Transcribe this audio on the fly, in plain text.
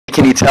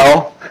Can you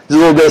tell?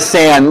 There's a little bit of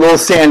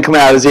sand,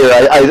 coming out of his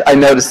ear. I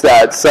noticed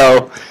that.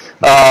 So,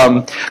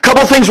 a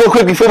couple things real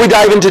quick before we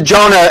dive into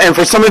Jonah. And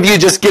for some of you,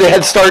 just get a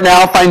head start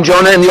now. Find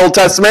Jonah in the Old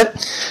Testament.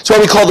 It's what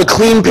we call the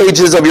clean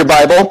pages of your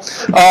Bible.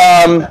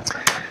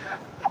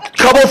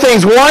 Couple of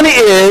things. One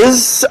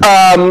is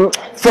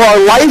for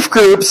our life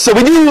groups. So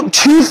we do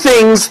two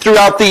things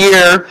throughout the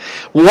year.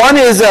 One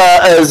is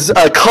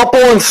a couple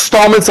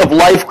installments of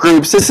life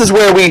groups. This is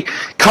where we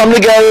come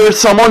together,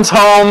 someone's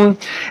home,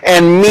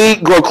 and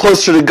meet, grow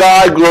closer to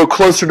God, grow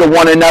closer to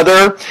one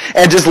another,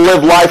 and just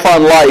live life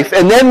on life.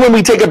 And then when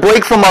we take a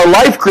break from our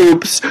life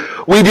groups,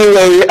 we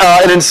do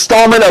an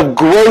installment of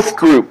growth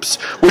groups,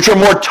 which are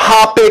more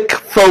topic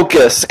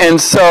focused. And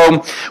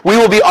so we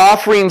will be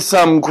offering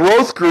some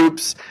growth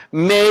groups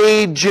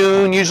May,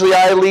 June. Usually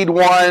I lead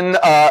one.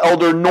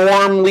 Elder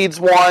Norm leads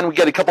one. We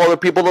get a couple other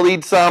people to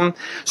lead some.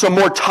 So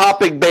more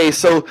topic based.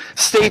 So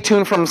stay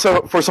tuned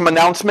for some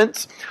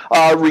announcements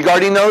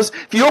regarding those.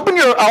 If you open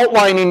your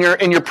outline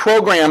in your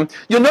program,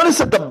 you'll notice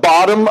at the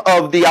bottom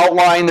of the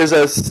outline there's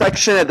a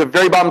section at the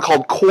very bottom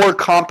called Core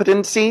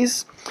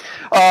Competencies.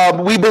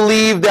 We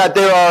believe that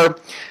there are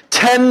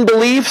 10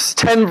 beliefs,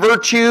 10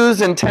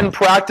 virtues, and 10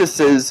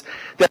 practices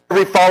that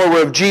every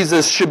follower of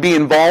Jesus should be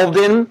involved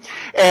in.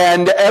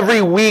 And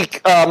every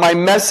week, my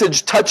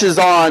message touches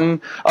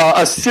on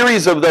a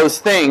series of those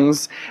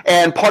things.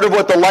 And part of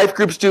what the life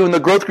groups do and the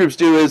growth groups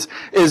do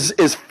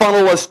is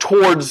funnel us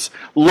towards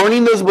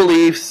learning those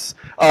beliefs,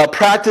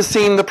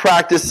 practicing the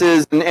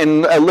practices,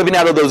 and living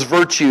out of those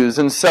virtues.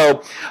 And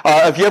so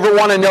if you ever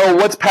want to know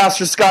what's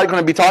Pastor Scott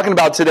going to be talking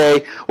about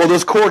today, well,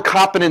 those core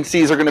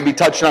competencies are going to be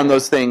touching on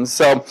those things.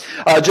 So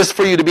just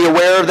for you to be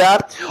aware of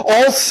that.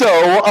 Also,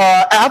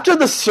 after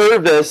the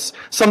service,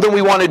 something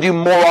we want to do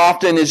more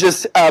often is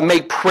just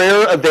make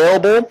prayer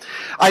available.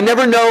 I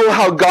never know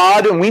how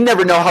God, and we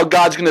never know how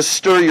God's going to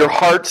stir your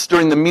hearts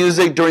during the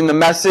music, during the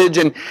message,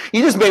 and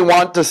you just may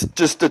want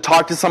to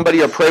talk to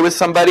somebody or pray with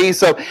somebody.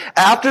 So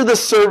after the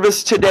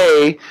service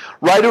today,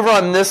 right over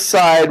on this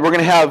side, we're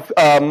going to have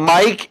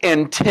Mike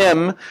and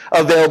Tim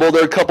available.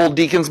 There are a couple of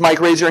deacons.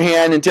 Mike, raise your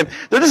hand, and Tim.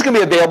 They're just going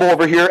to be available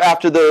over here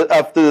after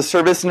the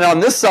service. And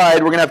on this side,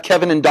 we're going to have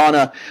Kevin and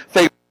Donna.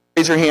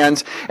 Raise your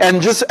hands.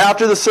 And just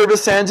after the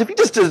service ends, if you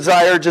just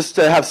desire just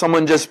to have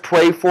someone just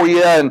pray for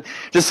you and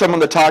just someone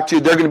to talk to,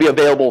 they're going to be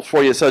available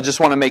for you. So I just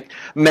want to make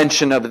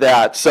mention of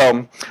that.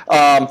 So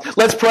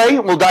let's pray.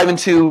 We'll dive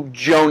into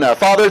Jonah.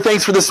 Father,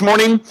 thanks for this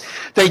morning.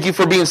 Thank you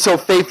for being so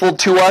faithful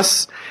to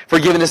us, for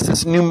giving us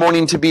this new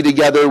morning to be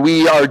together.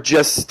 We are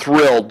just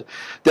thrilled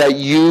that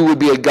you would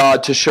be a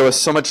God to show us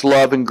so much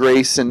love and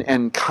grace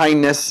and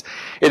kindness.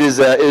 It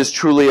is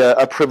truly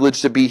a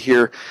privilege to be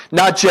here,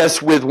 not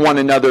just with one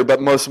another,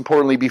 but most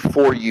importantly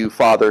before you,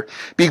 Father.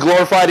 Be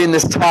glorified in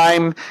this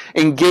time.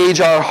 Engage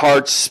our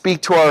hearts.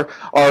 Speak to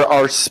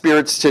our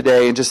spirits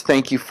today. And just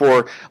thank you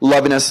for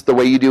loving us the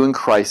way you do in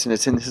Christ. And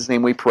it's in his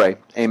name we pray.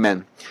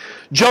 Amen.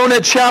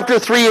 Jonah chapter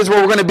 3 is where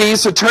we're going to be,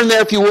 so turn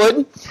there if you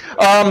would.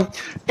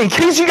 In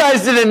case you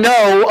guys didn't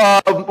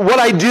know, what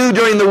I do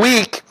during the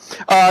week,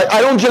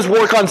 I don't just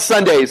work on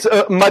Sundays,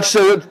 much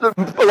to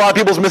a lot of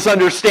people's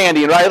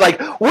misunderstanding, right? Like,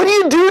 what do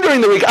you do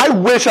during the week? I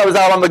wish I was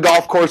out on the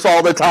golf course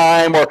all the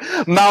time or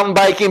mountain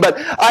biking, but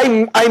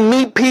I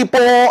meet people,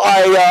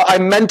 I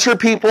mentor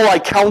people, I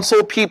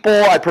counsel people,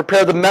 I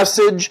prepare the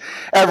message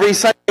every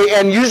Sunday,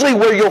 and usually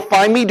where you'll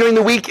find me during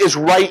the week is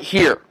right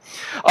here.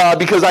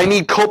 Because I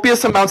need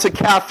copious amounts of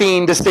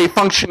caffeine to stay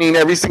functioning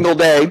every single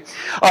day.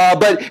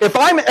 But if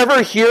I'm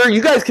ever here,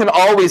 you guys can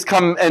always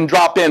come and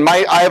drop in.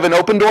 I have an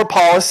open door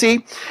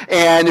policy,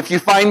 and if you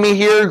find me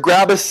here,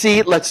 grab a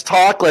seat, let's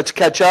talk, let's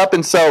catch up.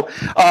 And so,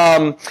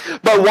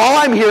 but while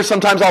I'm here,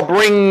 sometimes I'll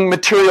bring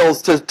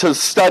materials to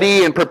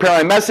study and prepare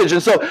my message.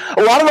 And so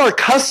a lot of our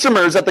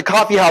customers at the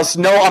coffee house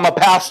know I'm a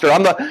pastor.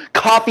 I'm the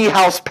coffee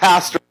house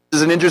pastor.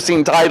 Is an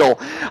interesting title,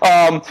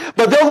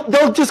 but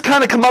they'll just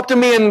kind of come up to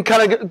me and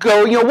kind of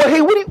go,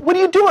 hey, what are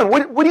you doing?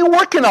 What are you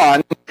working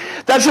on?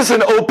 That's just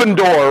an open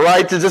door,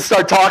 right? To just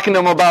start talking to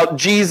them about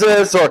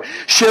Jesus or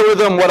share with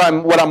them what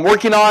I'm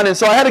working on. And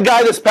so I had a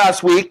guy this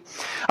past week.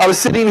 I was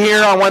sitting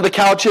here on one of the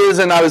couches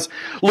and I was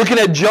looking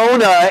at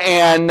Jonah,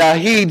 and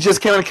he just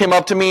came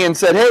up to me and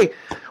said, "Hey,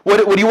 what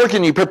are you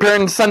working on? You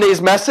preparing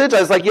Sunday's message?" I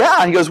was like,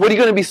 "Yeah." He goes, "What are you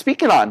going to be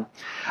speaking on?"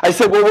 I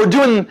said, "Well, we're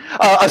doing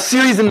a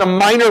series in the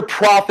minor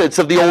prophets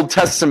of the Old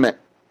Testament."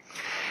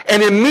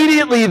 And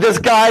immediately this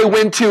guy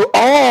went to,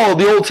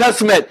 the Old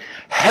Testament,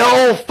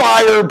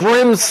 hellfire,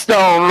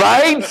 brimstone,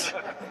 right?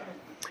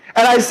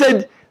 And I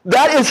said,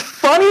 that is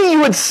funny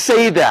you would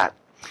say that.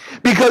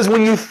 Because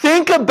when you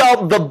think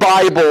about the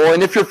Bible,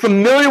 and if you're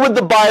familiar with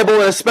the Bible,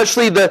 and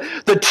especially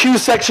the two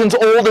sections,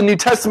 Old and New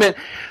Testament,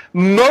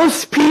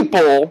 most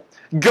people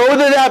go to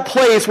that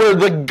place where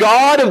the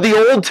God of the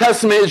Old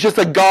Testament is just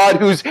a God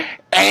who's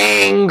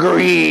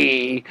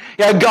angry.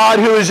 A God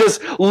who is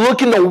just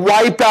looking to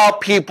wipe out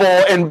people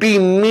and be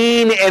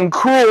mean and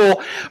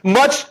cruel,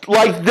 much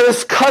like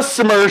this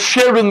customer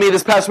shared with me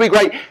this past week,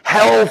 right?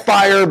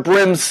 Hellfire,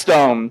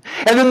 brimstone.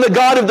 And then the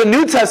God of the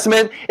New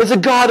Testament is a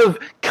God of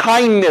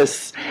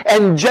kindness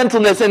and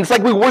gentleness. And it's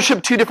like we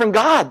worship two different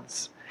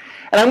gods.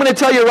 And I'm going to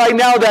tell you right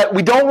now that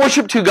we don't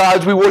worship two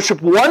gods. We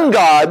worship one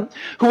God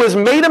who has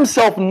made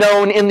himself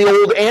known in the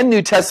Old and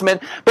New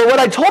Testament. But what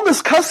I told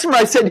this customer,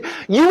 I said,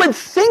 you would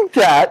think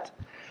that,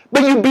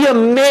 but you'd be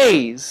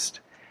amazed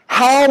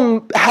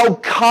how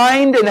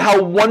kind and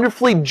how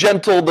wonderfully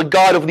gentle the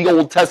God of the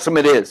Old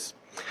Testament is.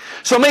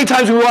 So many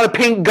times we want to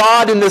paint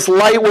God in this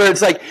light where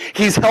it's like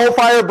he's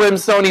hellfire,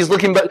 brimstone, he's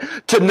looking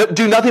to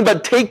do nothing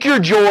but take your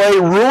joy,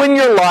 ruin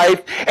your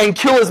life, and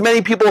kill as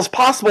many people as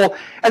possible.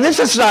 And this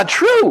is not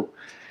true.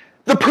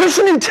 The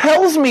person who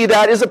tells me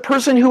that is a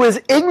person who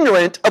is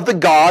ignorant of the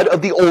God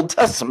of the Old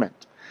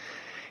Testament.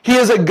 He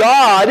is a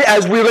God,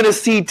 as we're going to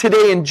see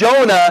today in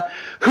Jonah,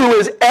 who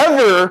is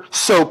ever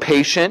so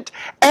patient,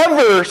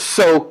 ever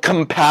so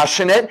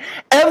compassionate,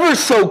 ever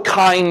so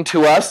kind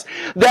to us,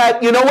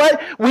 that, you know what?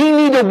 We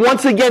need to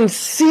once again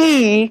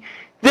see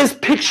this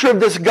picture of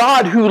this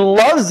God who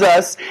loves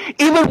us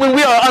even when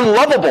we are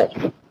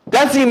unlovable.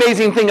 That's the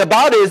amazing thing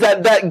about it, is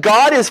that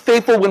God is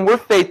faithful when we're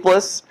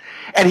faithless,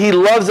 and he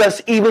loves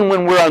us even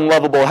when we're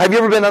unlovable. Have you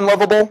ever been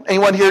unlovable?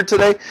 Anyone here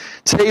today?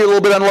 Today you're a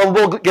little bit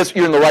unlovable? Guess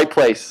you're in the right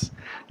place.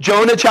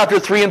 Jonah chapter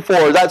 3 and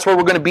 4. That's where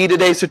we're going to be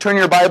today. So turn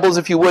your Bibles,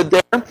 if you would,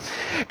 there.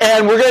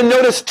 And we're going to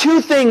notice two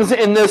things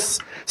in this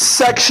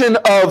section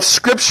of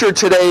Scripture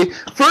today.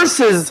 First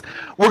is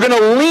we're going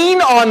to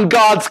lean on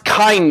God's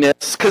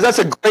kindness, because that's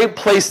a great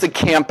place to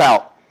camp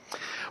out.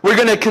 We're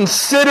going to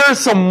consider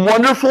some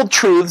wonderful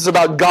truths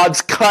about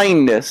God's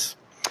kindness.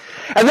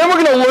 And then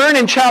we're going to learn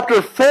in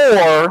chapter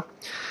 4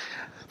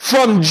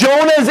 from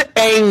Jonah's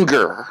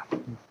anger.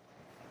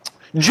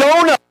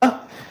 Jonah,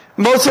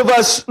 most of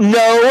us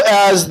know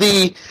as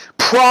the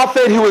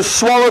prophet who was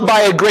swallowed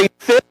by a great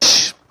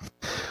fish.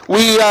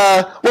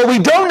 What we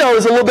don't know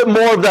is a little bit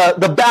more of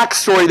the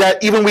backstory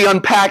that even we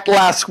unpacked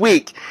last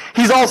week.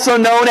 He's also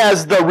known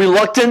as the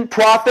reluctant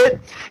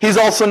prophet. He's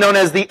also known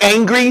as the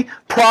angry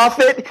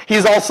prophet.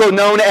 He's also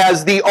known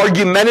as the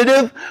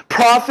argumentative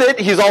prophet.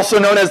 He's also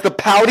known as the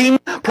pouting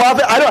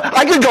prophet.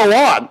 I could go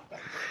on.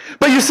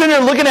 But you're sitting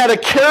there looking at a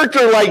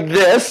character like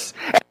this,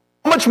 and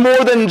much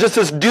more than just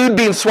this dude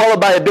being swallowed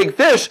by a big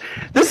fish.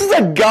 This is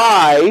a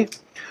guy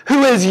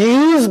who is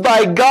used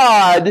by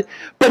God,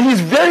 but he's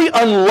very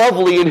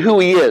unlovely in who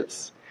he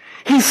is.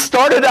 He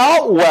started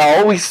out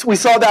well. We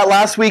saw that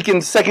last week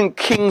in 2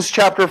 Kings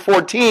chapter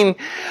 14.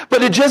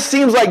 But it just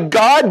seems like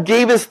God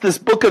gave us this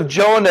book of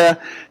Jonah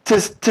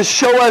to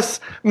show us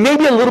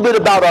maybe a little bit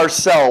about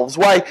ourselves.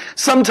 Why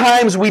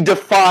sometimes we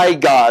defy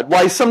God.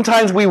 Why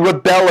sometimes we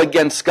rebel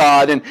against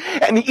God. And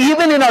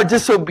even in our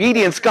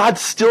disobedience, God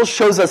still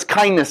shows us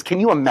kindness. Can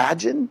you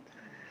imagine?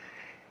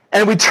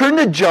 And we turn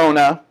to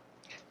Jonah.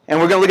 And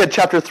we're going to look at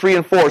chapter 3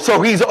 and 4.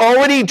 So he's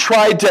already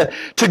tried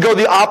to go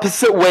the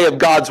opposite way of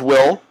God's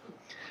will.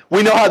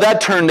 We know how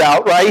that turned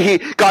out,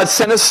 right? God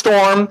sent a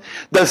storm.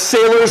 The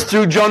sailors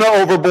threw Jonah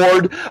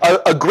overboard.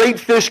 A great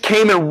fish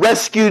came and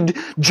rescued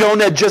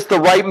Jonah at just the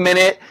right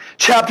minute.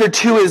 Chapter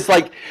 2 is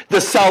like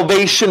the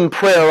salvation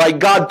prayer, like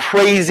God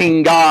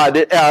praising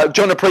God,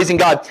 Jonah praising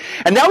God.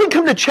 And now we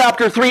come to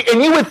chapter 3,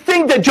 and you would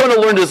think that Jonah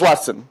learned his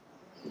lesson.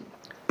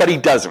 But he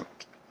doesn't.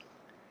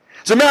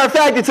 As a matter of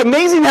fact, it's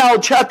amazing how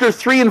chapter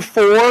 3 and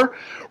 4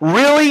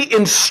 really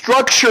in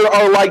structure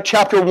are like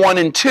chapter 1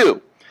 and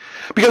 2.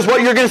 Because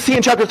what you're going to see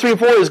in chapter 3 and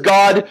 4 is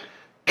God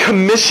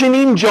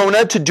commissioning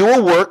Jonah to do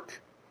a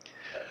work.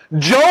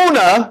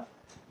 Jonah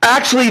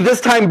actually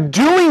this time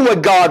doing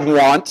what God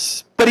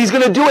wants, but he's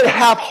going to do it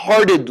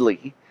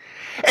half-heartedly.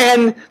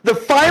 And the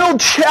final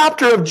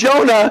chapter of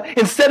Jonah,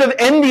 instead of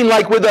ending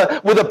like with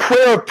a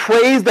prayer of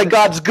praise that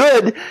God's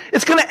good,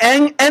 it's going to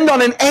end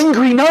on an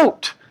angry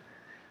note.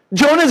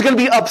 Jonah is going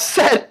to be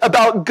upset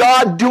about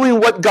God doing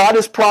what God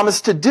has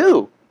promised to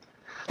do.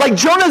 Like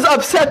Jonah's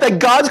upset that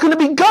God's going to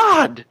be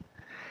God.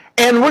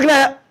 And we're going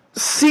to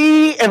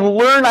see and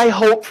learn, I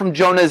hope, from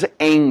Jonah's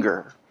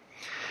anger.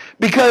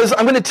 Because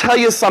I'm going to tell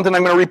you something,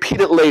 I'm going to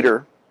repeat it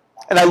later.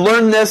 And I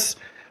learned this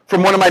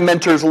from one of my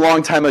mentors a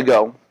long time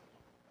ago.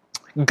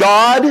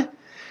 God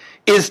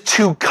is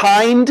too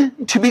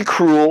kind to be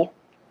cruel,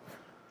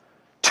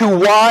 too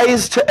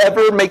wise to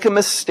ever make a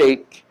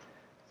mistake,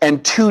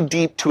 and too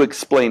deep to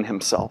explain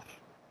himself.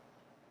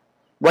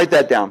 Write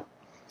that down.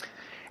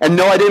 And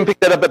no, I didn't pick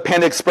that up at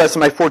Panda Express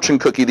in my fortune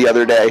cookie the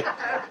other day.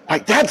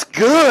 Like, that's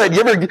good. You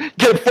ever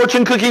get a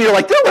fortune cookie and you're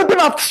like, they're ripping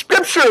off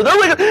scripture.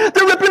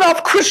 They're ripping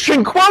off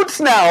Christian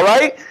quotes now,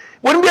 right?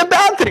 Wouldn't be a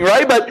bad thing,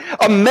 right? But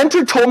a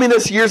mentor told me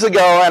this years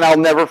ago, and I'll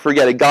never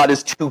forget it. God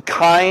is too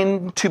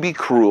kind to be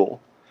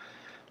cruel,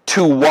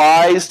 too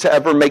wise to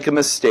ever make a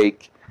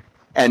mistake,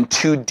 and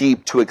too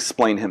deep to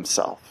explain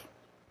himself.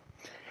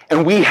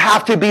 And we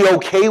have to be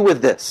okay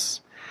with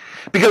this.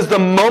 Because the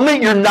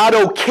moment you're not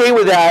okay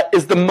with that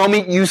is the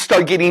moment you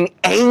start getting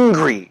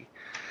angry.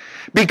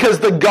 Because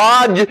the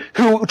God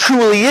who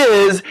truly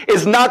is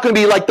not going to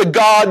be like the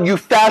God you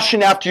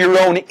fashion after your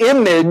own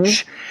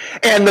image.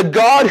 And the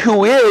God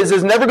who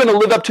is never going to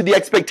live up to the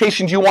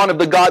expectations you want of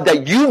the God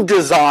that you've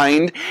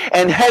designed.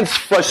 And hence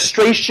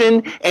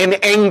frustration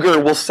and anger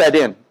will set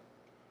in.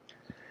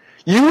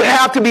 You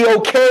have to be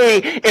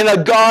okay in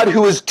a God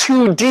who is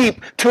too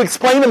deep to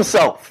explain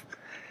himself.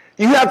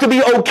 You have to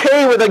be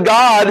okay with a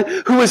God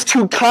who is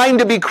too kind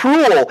to be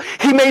cruel.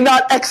 He may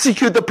not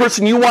execute the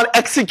person you want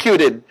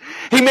executed.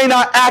 He may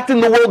not act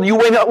in the world you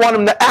may not want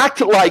him to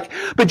act like,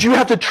 but you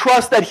have to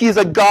trust that he's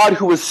a God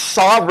who is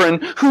sovereign,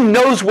 who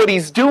knows what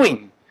he's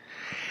doing.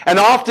 And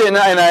often,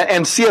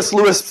 and C.S.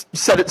 Lewis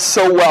said it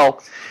so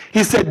well,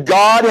 he said,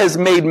 God has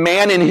made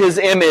man in his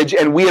image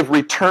and we have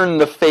returned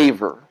the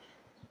favor.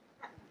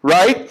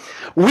 Right?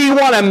 We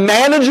want a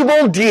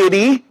manageable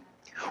deity.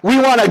 We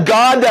want a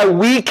God that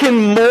we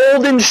can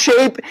mold and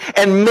shape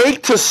and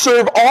make to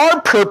serve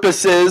our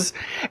purposes.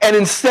 And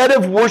instead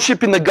of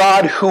worshiping the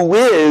God who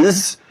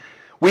is,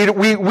 we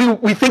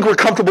think we're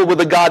comfortable with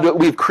the God that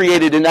we've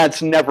created, and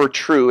that's never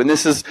true. And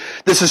this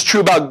is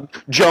true about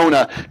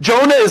Jonah.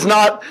 Jonah is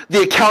not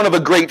the account of a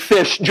great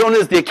fish. Jonah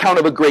is the account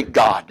of a great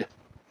God.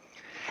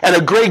 And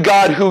a great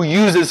God who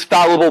uses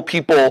fallible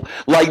people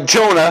like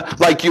Jonah,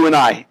 like you and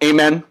I.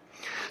 Amen?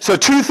 So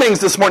 2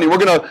 things this morning. We're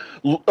going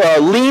to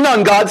lean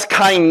on God's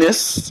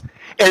kindness.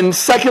 And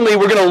secondly,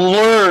 we're going to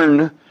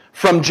learn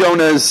from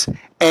Jonah's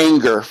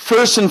anger.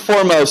 First and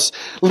foremost,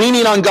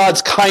 leaning on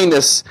God's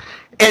kindness.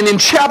 And in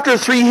chapter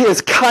 3,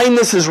 his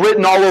kindness is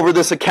written all over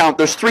this account.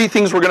 There's 3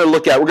 things we're going to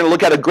look at. We're going to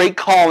look at a great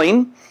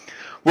calling.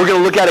 We're going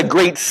to look at a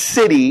great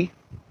city.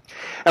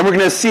 And we're going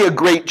to see a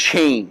great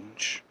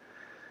change.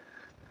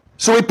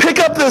 So we pick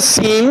up this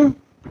scene.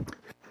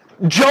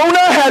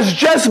 Jonah has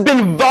just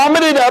been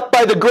vomited up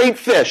by the great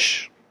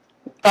fish.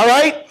 All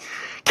right?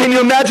 Can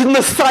you imagine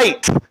the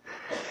sight?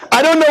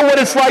 I don't know what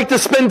it's like to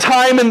spend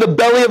time in the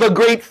belly of a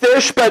great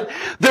fish, but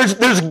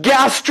there's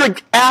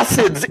gastric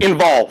acids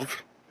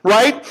involved.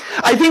 Right?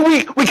 I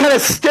think we kind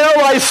of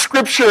sterilize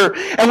Scripture,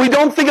 and we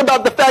don't think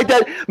about the fact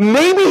that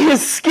maybe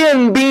his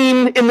skin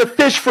being in the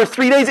fish for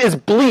 3 days is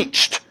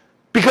bleached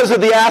because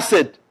of the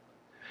acid.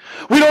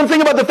 We don't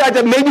think about the fact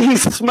that maybe he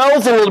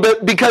smells a little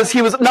bit because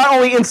he was not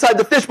only inside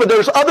the fish, but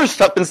there's other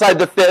stuff inside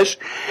the fish.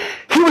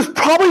 He was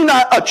probably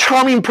not a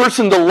charming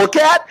person to look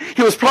at.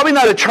 He was probably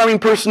not a charming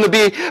person to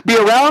be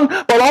around.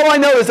 But all I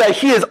know is that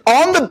he is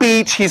on the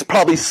beach. He's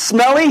probably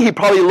smelly. He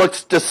probably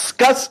looks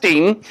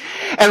disgusting.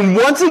 And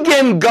once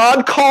again,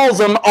 God calls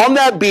him on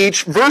that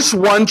beach, verse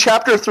 1,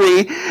 chapter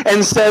 3,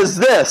 and says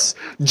this,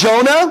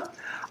 Jonah,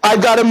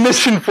 I've got a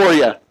mission for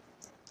you.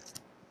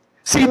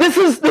 See, this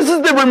is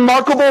the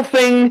remarkable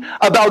thing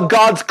about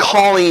God's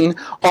calling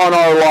on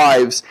our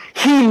lives.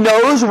 He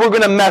knows we're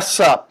going to mess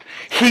up.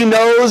 He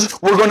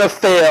knows we're going to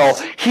fail.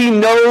 He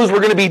knows we're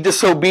going to be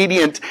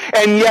disobedient.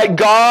 And yet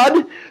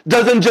God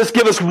doesn't just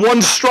give us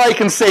one strike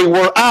and say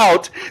we're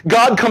out.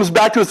 God comes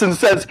back to us and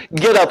says,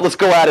 get up, let's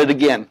go at it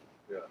again.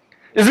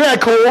 Isn't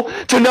that cool?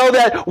 To know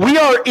that we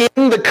are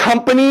in the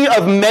company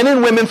of men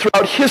and women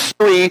throughout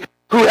history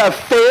who have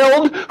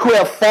failed, who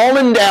have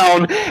fallen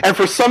down, and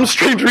for some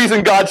strange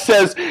reason God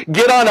says,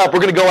 get on up, we're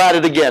going to go at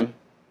it again.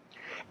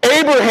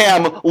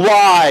 Abraham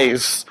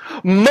lies.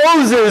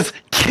 Moses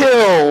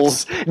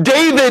kills.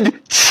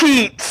 David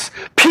cheats.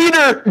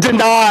 Peter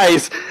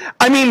denies.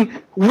 I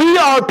mean, we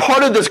are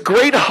part of this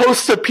great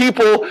host of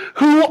people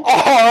who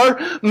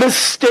are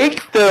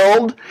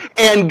mistake-filled,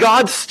 and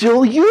God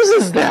still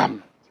uses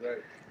them.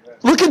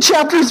 Look at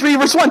chapter 3,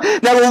 verse 1.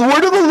 Now the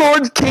word of the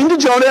Lord came to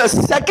Jonah a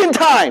second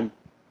time.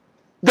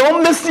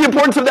 Don't miss the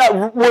importance of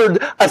that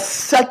word, a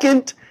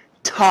second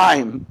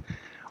time.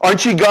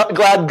 Aren't you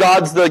glad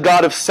God's the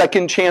God of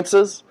second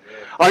chances?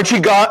 Aren't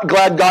you glad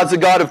God's the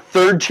God of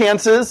third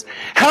chances?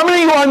 How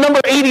many are on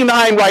number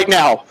 89 right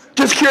now?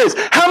 Just curious.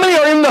 How many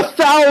are in the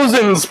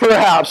thousands,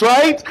 perhaps,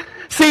 right?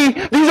 See,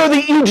 these are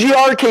the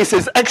EGR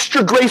cases,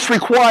 extra grace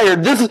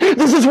required. This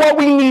is what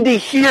we need to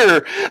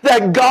hear,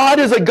 that God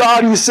is a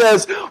God who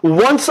says,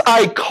 once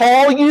I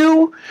call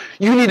you,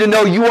 you need to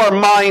know you are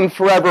mine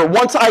forever.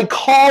 Once I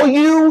call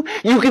you,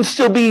 you can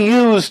still be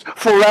used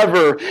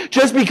forever.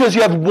 Just because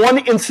you have one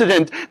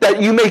incident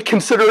that you may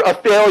consider a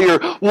failure,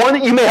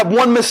 you may have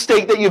one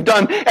mistake that you've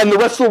done, and the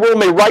rest of the world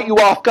may write you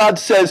off. God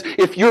says,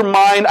 if you're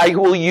mine, I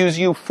will use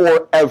you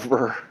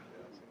forever.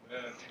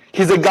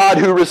 He's a God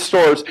who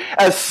restores.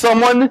 As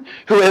someone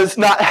who has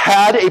not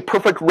had a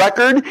perfect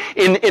record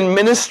in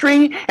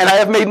ministry, and I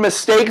have made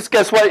mistakes,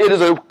 guess what? It is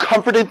a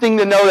comforting thing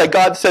to know that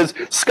God says,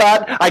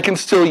 Scott, I can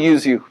still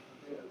use you.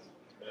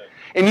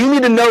 And you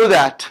need to know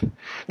that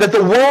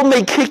the world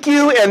may kick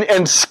you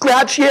and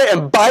scratch you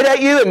and bite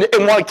at you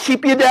and want to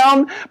keep you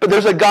down, but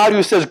there's a God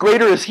who says,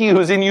 greater is he who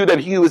is in you than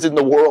he who is in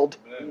the world.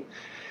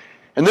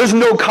 And there's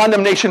no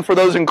condemnation for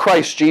those in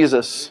Christ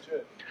Jesus.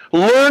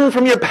 Learn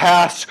from your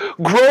past,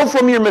 grow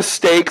from your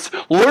mistakes,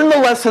 learn the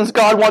lessons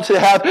God wants you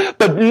to have,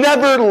 but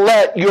never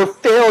let your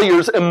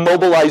failures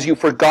immobilize you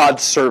for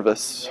God's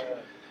service.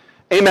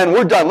 Amen.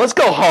 We're done. Let's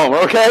go home,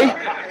 okay?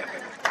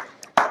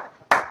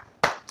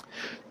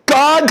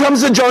 God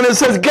comes to Jonah and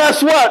says,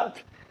 guess what?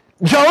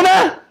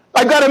 Jonah,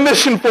 I've got a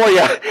mission for you,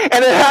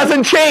 and it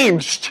hasn't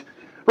changed.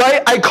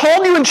 Right? I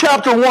called you in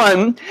chapter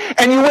 1,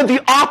 and you went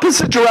the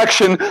opposite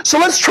direction, so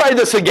let's try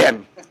this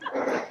again.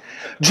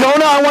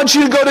 Jonah, I want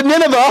you to go to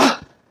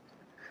Nineveh,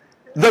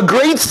 the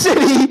great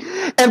city,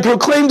 and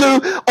proclaim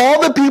to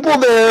all the people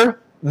there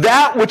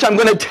that which I'm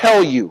going to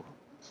tell you.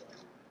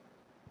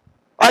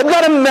 I've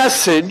got a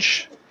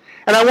message,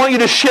 and I want you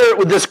to share it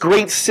with this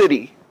great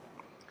city.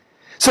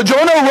 So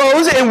Jonah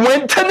arose and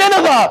went to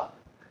Nineveh.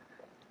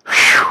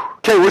 Whew.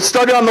 Okay, we're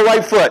starting on the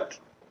right foot.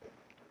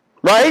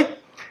 Right?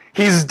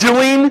 He's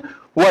doing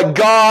what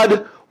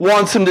God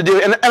wants him to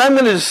do. And I'm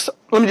going to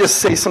let me just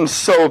say something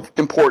so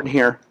important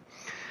here.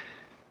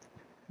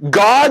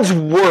 God's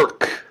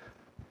work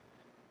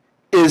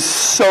is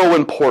so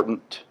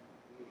important.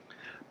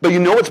 But you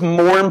know what's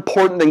more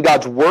important than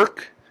God's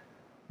work?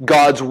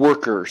 God's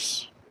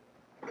workers.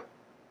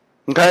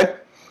 Okay?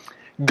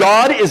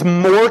 God is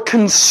more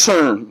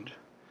concerned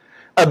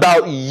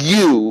about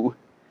you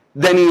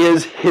than he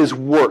is his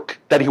work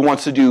that he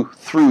wants to do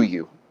through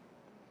you.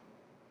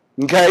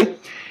 Okay?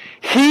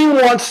 He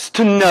wants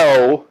to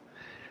know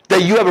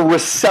that you have a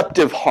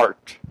receptive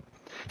heart.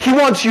 He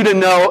wants to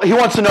know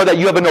that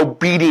you have an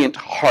obedient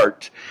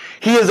heart.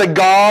 He is a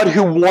God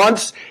who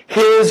wants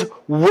his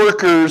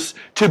workers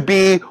to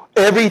be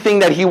everything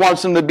that he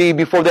wants them to be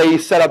before they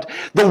set up.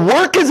 The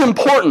work is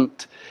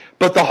important,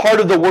 but the heart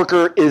of the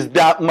worker is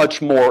that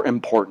much more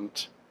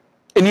important.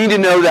 And you need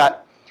to know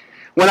that.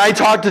 When I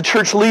talk to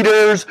church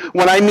leaders,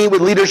 when I meet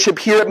with leadership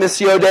here at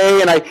Missio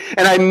Day,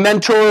 and I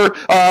mentor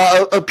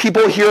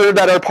people here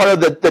that are part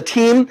of the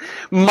team,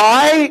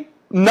 my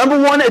number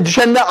one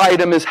agenda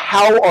item is,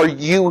 how are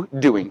you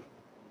doing?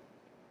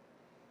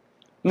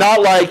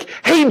 Not like,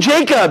 hey,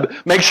 Jacob,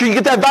 make sure you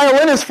get that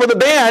violinist for the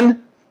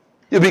band.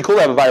 It'd be cool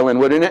to have a violin,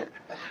 wouldn't it?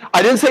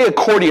 I didn't say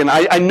accordion.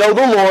 I know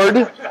the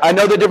Lord. I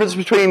know the difference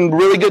between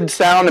really good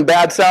sound and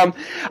bad sound.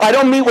 I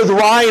don't meet with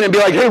Ryan and be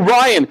like, hey,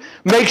 Ryan,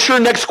 make sure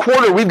next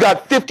quarter we've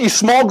got 50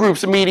 small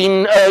groups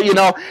meeting.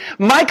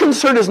 My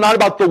concern is not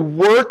about the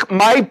work.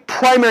 My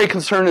primary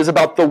concern is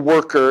about the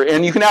worker.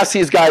 And you can ask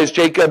these guys,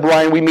 Jacob,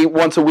 Ryan, we meet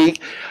once a week.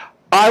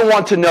 I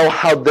want to know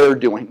how they're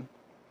doing.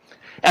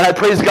 And I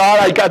praise God,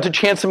 I got the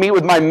chance to meet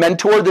with my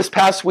mentor this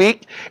past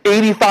week,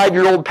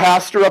 85-year-old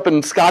pastor up in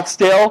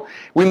Scottsdale.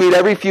 We meet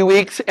every few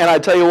weeks, and I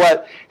tell you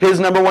what, his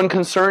number one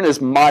concern is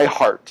my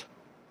heart.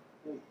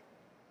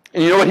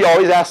 And you know what he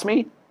always asks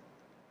me?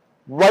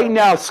 Right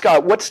now,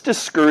 Scott, what's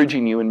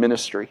discouraging you in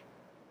ministry?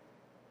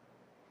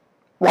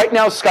 Right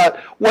now, Scott,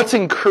 what's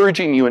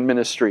encouraging you in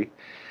ministry?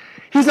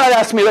 He's not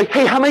asking me like,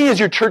 hey, how many is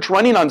your church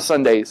running on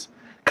Sundays?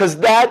 Because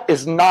that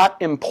is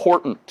not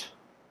important.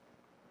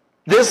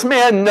 This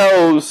man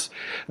knows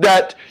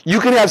that you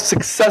can have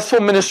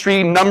successful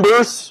ministry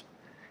numbers,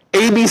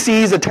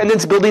 ABCs,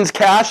 attendance, buildings,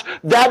 cash.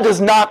 That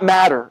does not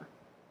matter.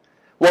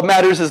 What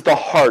matters is the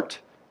heart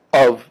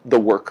of the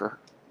worker.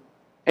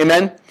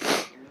 Amen?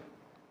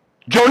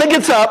 Jonah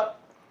gets up,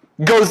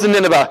 goes to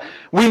Nineveh.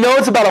 We know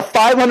it's about a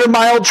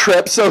 500-mile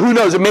trip, so who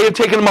knows? It may have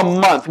taken him a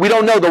month. We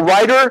don't know. The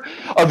writer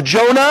of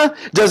Jonah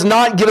does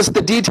not give us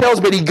the details,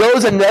 but he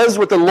goes and does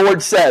what the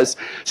Lord says.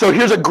 So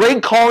here's a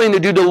great calling to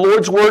do the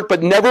Lord's work,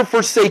 but never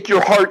forsake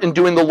your heart in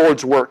doing the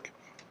Lord's work.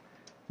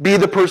 Be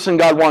the person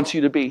God wants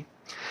you to be.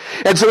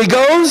 And so he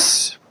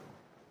goes,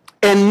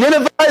 and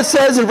Nineveh, it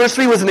says in verse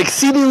 3, was an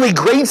exceedingly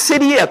great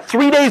city, a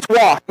 3 days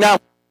walk. Now, I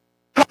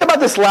talked about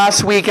this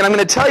last week, and I'm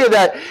going to tell you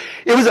that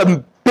it was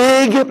a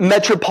big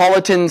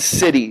metropolitan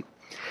city.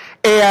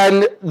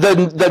 And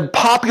the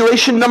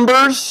population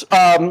numbers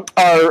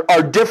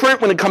are different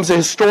when it comes to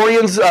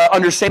historians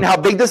understanding how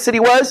big the city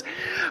was.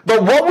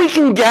 But what we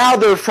can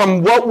gather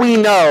from what we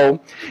know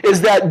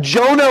is that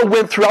Jonah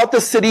went throughout the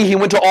city. He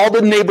went to all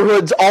the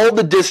neighborhoods, all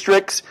the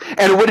districts,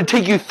 and it would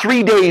take you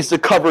 3 days to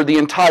cover the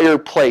entire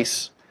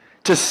place,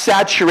 to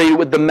saturate it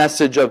with the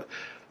message of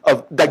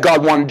that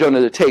God wanted Jonah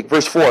to take.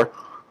 Verse 4.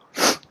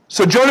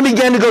 So Jonah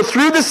began to go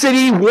through the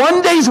city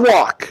 1 day's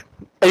walk,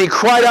 and he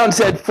cried out and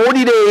said,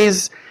 40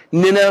 days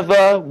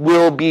Nineveh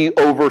will be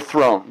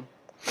overthrown.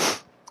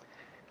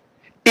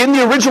 In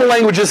the original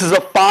language, this is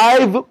a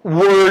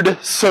 5-word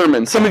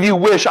sermon. Some of you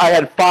wish I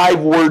had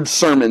 5-word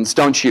sermons,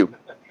 don't you?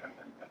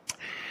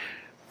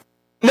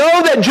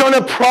 Know that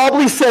Jonah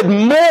probably said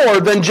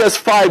more than just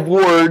 5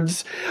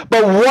 words,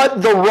 but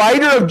what the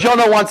writer of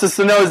Jonah wants us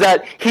to know is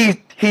that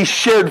he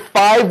shared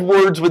 5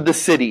 words with the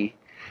city.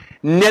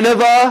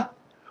 Nineveh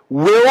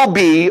will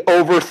be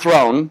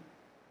overthrown.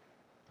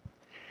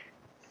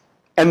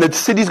 And the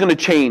city's going to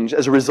change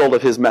as a result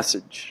of his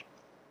message.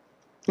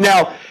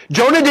 Now,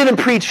 Jonah didn't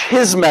preach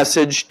his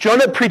message.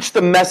 Jonah preached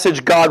the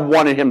message God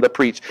wanted him to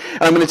preach.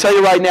 And I'm going to tell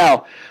you right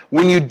now,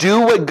 when you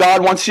do what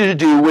God wants you to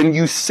do, when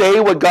you say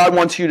what God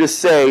wants you to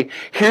say,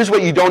 here's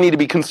what you don't need to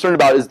be concerned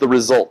about is the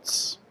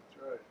results.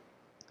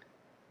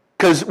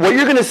 Because what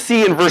you're going to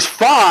see in verse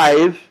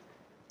 5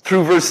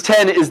 through verse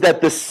 10 is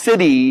that the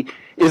city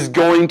is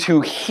going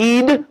to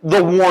heed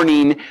the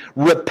warning,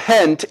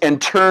 repent,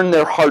 and turn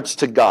their hearts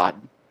to God.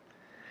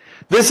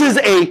 This is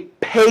a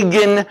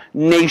pagan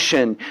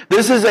nation.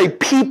 This is a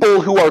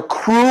people who are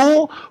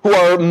cruel, who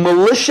are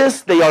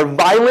malicious, they are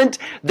violent,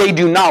 they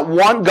do not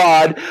want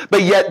God,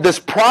 but yet this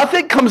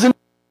prophet comes in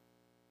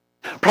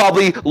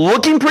probably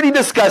looking pretty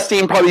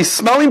disgusting, probably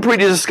smelling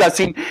pretty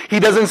disgusting. He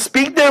doesn't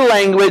speak their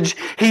language.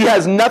 He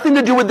has nothing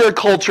to do with their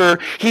culture.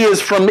 He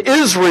is from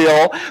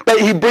Israel,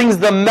 but he brings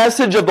the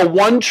message of the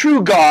one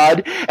true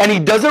God, and he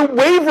doesn't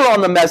waver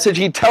on the message.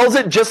 He tells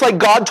it just like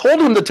God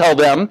told him to tell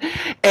them,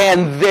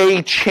 and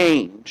they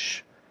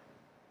change.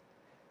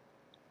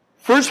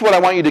 First, what I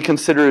want you to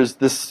consider is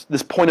this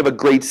point of a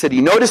great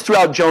city. Notice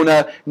throughout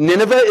Jonah,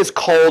 Nineveh is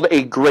called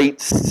a great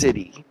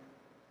city.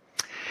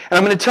 And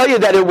I'm going to tell you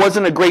that it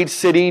wasn't a great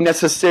city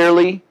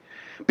necessarily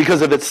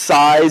because of its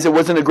size. It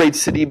wasn't a great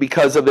city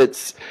because of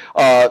its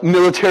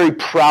military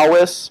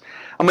prowess.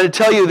 I'm going to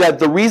tell you that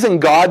the reason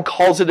God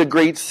calls it a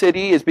great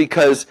city is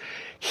because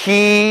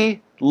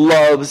he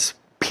loves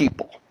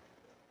people.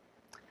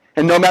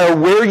 And no matter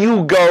where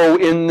you go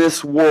in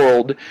this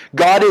world,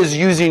 God is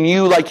using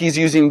you like he's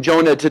using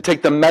Jonah to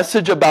take the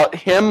message about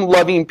him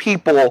loving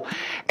people,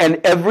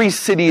 and every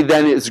city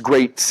then is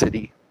great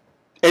city.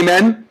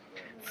 Amen?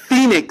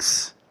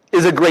 Phoenix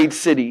is a great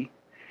city.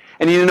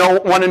 And you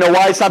want to know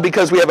why? It's not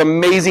because we have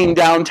amazing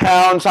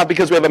downtown. It's not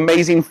because we have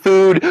amazing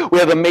food. We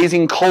have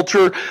amazing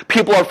culture.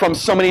 People are from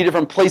so many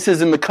different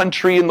places in the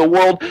country, in the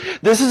world.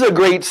 This is a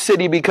great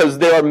city because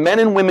there are men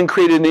and women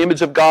created in the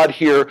image of God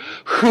here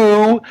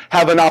who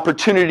have an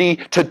opportunity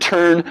to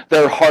turn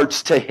their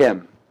hearts to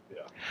him.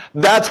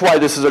 That's why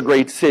this is a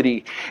great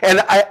city. And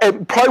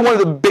probably one of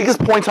the biggest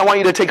points I want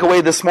you to take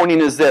away this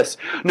morning is this.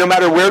 No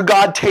matter where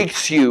God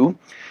takes you,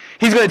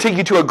 he's going to take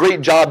you to a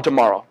great job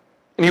tomorrow.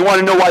 And you want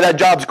to know why that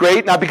job's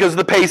great? Not because of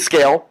the pay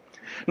scale,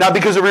 not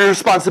because of your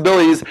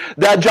responsibilities.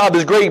 That job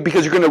is great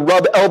because you're going to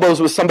rub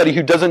elbows with somebody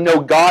who doesn't know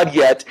God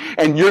yet,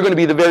 and you're going to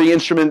be the very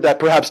instrument that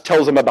perhaps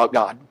tells them about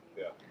God.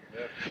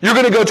 You're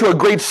going to go to a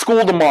great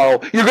school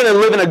tomorrow. You're going to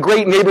live in a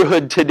great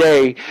neighborhood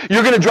today.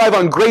 You're going to drive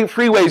on great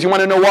freeways. You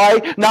want to know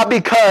why? Not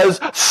because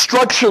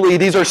structurally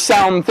these are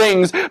sound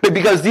things, but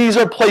because these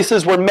are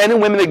places where men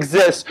and women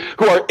exist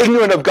who are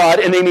ignorant of God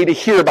and they need to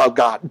hear about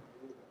God.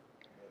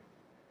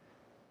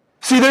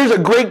 See, there's a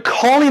great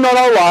calling on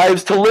our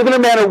lives to live in a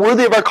manner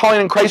worthy of our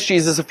calling in Christ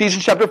Jesus,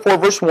 Ephesians chapter 4,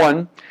 verse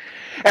 1.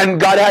 And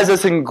God has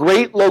us in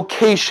great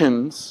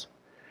locations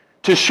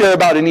to share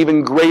about an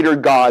even greater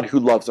God who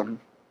loves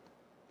them.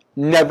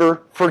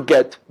 Never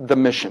forget the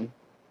mission.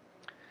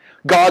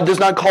 God does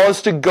not call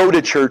us to go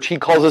to church. He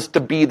calls us to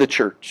be the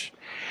church.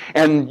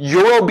 And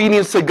your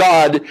obedience to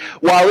God,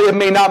 while it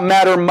may not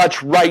matter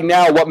much right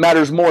now, what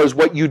matters more is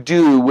what you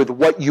do with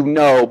what you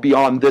know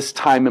beyond this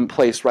time and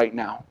place right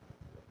now.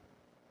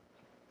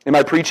 Am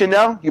I preaching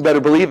now? You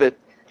better believe it.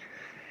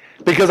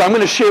 Because I'm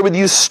going to share with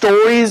you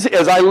stories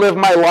as I live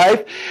my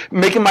life,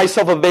 making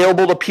myself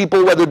available to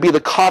people, whether it be the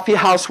coffee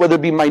house, whether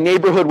it be my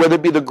neighborhood, whether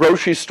it be the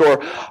grocery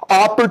store,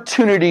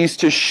 opportunities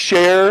to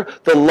share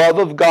the love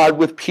of God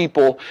with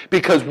people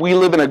because we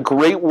live in a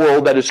great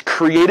world that is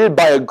created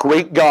by a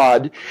great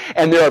God,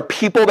 and there are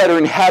people that are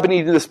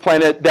inhabiting this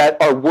planet that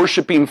are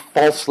worshiping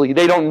falsely.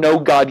 They don't know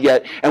God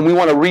yet, and we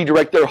want to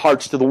redirect their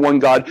hearts to the one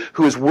God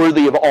who is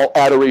worthy of all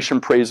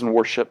adoration, praise, and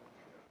worship.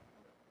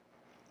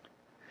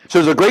 So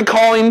there's a great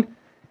calling,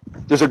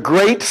 there's a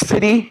great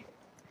city,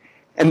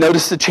 and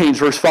notice the change,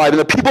 verse 5. And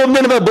the people of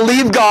Nineveh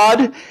believed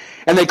God,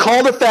 and they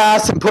called a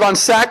fast and put on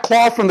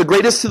sackcloth from the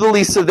greatest to the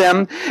least of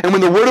them. And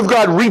when the word of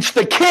God reached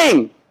the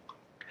king,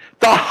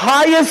 the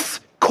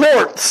highest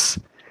courts,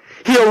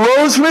 he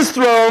arose from his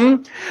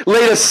throne,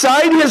 laid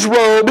aside his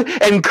robe,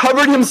 and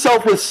covered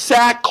himself with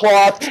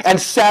sackcloth and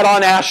sat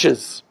on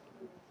ashes.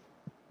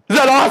 Is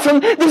that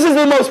awesome? This is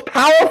the most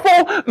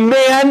powerful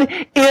man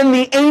in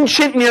the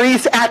ancient Near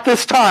East at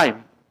this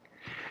time.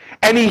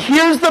 And he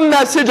hears the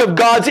message of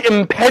God's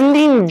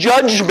impending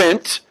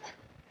judgment,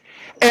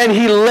 and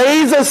he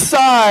lays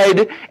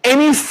aside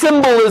any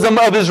symbolism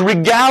of his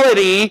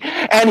regality,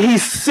 and he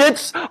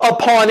sits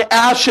upon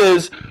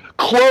ashes,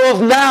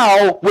 clothed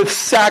now with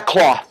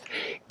sackcloth.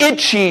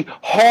 Itchy,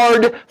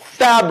 hard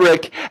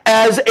fabric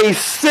as a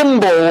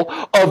symbol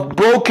of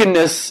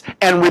brokenness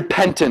and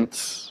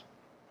repentance.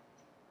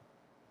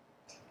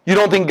 You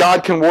don't think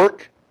God can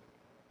work?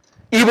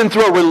 Even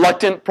through a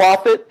reluctant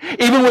prophet?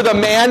 Even with a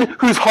man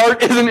whose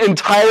heart isn't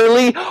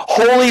entirely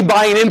wholly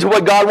buying into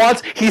what God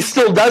wants? He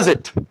still does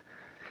it.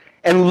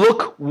 And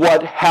look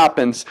what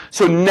happens.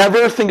 So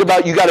never think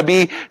about you got to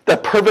be the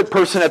perfect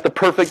person at the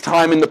perfect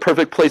time in the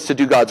perfect place to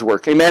do God's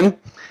work. Amen?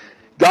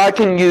 God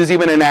can use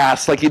even an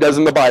ass like he does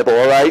in the Bible,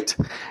 all right?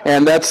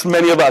 And that's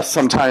many of us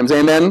sometimes.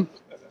 Amen?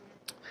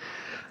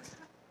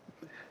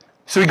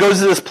 So he goes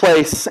to this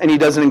place and he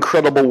does an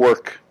incredible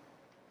work.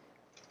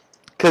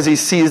 Because he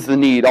sees the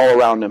need all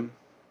around him.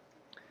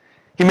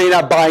 He may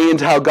not buy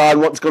into how God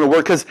wants going to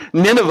work. Because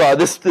Nineveh,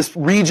 this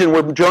region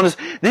where Jonah's,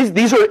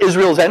 these are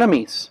Israel's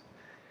enemies.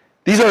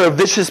 These are a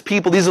vicious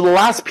people. These are the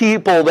last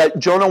people that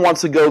Jonah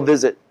wants to go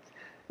visit.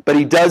 But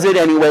he does it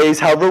anyways,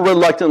 however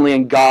reluctantly,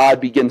 and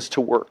God begins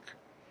to work.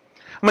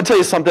 I'm going to tell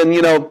you something,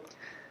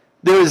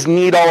 there is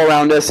need all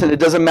around us, and it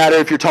doesn't matter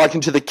if you're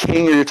talking to the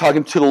king or you're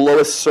talking to the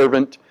lowest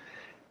servant.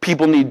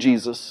 People need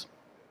Jesus.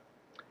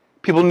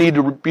 People need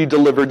to be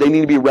delivered. They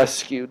need to be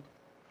rescued.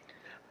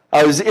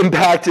 I was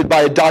impacted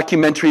by a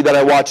documentary that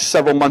I watched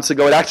several months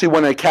ago. It actually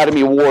won an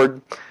Academy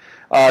Award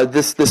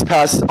this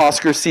past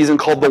Oscar season,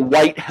 called The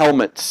White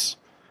Helmets.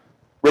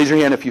 Raise your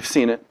hand if you've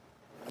seen it.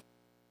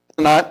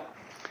 Not?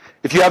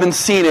 If you haven't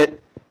seen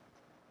it,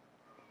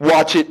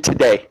 watch it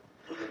today.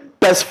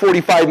 Best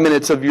 45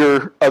 minutes of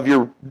your I'm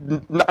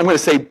going to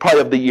say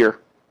probably of the year.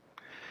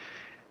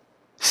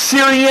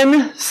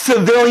 Syrian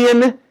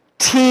civilian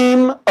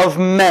team of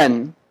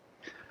men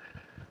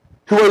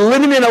who are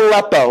living in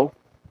Aleppo,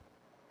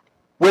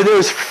 where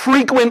there's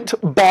frequent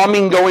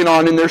bombing going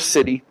on in their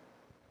city.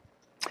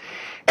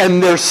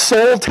 And their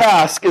sole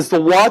task is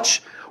to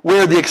watch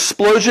where the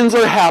explosions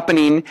are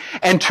happening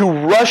and to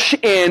rush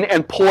in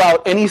and pull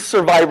out any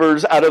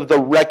survivors out of the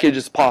wreckage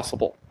as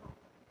possible.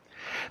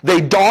 They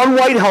don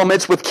white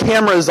helmets with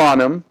cameras on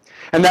them,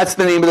 and that's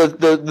the name of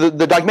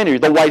the documentary,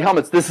 The White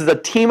Helmets. This is a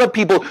team of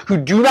people who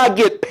do not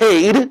get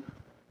paid,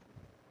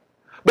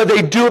 but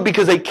they do it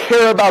because they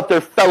care about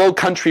their fellow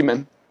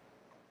countrymen.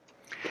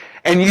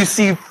 And you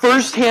see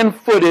firsthand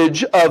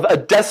footage of a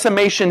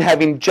decimation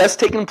having just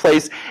taken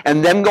place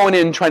and them going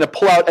in and trying to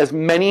pull out as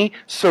many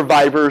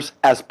survivors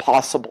as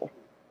possible.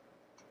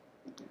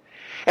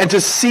 And to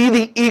see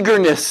the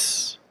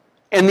eagerness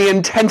and the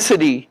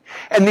intensity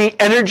and the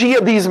energy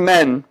of these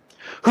men,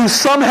 who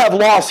some have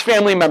lost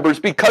family members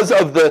because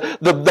of the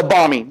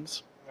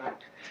bombings,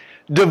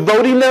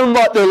 devoting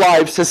their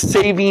lives to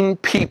saving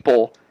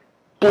people,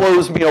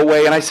 blows me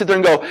away. And I sit there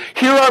and go,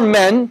 here are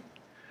men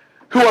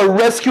who are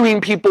rescuing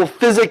people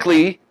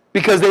physically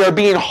because they are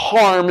being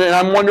harmed. And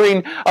I'm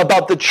wondering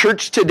about the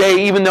church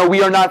today, even though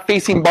we are not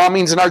facing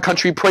bombings in our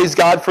country, praise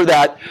God for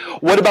that.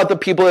 What about the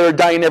people that are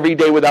dying every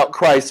day without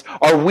Christ?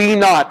 Are we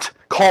not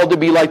called to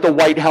be like the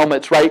white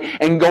helmets, right?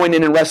 And going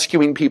in and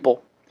rescuing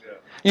people. Yeah.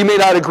 You may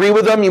not agree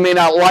with them, you may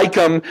not like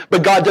them,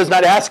 but God does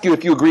not ask you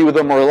if you agree with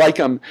them or like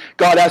them.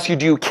 God asks you,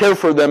 do you care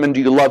for them and do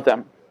you love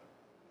them?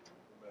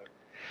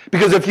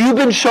 Because if you've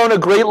been shown a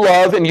great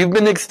love and you've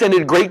been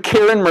extended great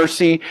care and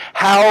mercy,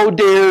 how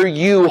dare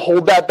you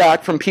hold that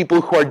back from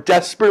people who are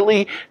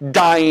desperately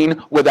dying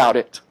without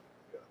it?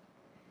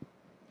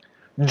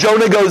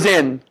 Jonah goes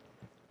in.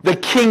 The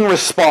king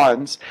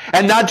responds.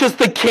 And not just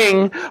the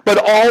king, but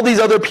all these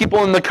other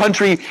people in the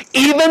country,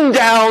 even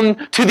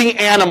down to the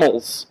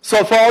animals.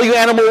 So for all you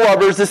animal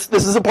lovers, this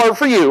is a part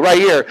for you right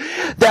here.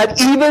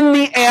 That even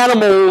the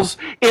animals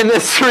in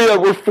Assyria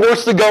were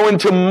forced to go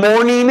into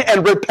mourning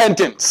and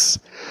repentance.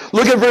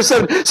 Look at verse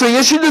 7. So he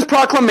issued this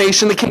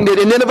proclamation, the king did,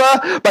 in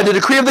Nineveh, by the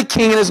decree of the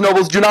king and his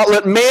nobles, do not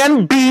let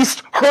man,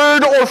 beast,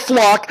 herd, or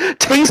flock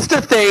taste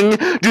a thing.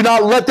 Do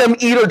not let them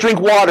eat or drink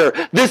water.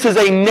 This is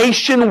a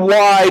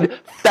nationwide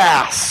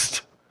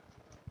fast.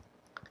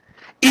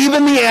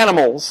 Even the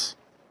animals,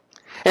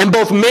 and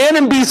both man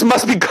and beast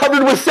must be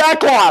covered with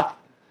sackcloth.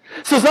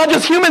 So it's not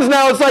just humans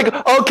now. It's like,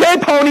 okay,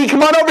 pony,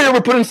 come on over here.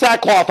 We're putting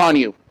sackcloth on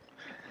you.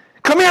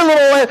 Come here,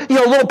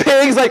 little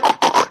pigs. Like,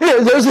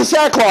 here, there's a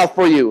sackcloth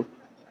for you.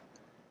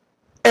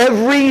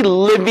 Every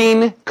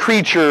living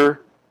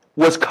creature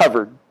was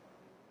covered.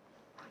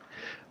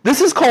 This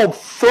is called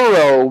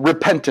thorough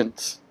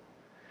repentance.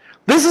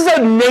 This is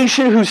a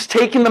nation who's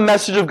taken the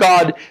message of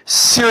God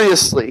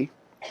seriously.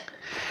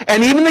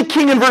 And even the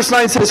king in verse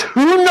 9 says,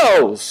 who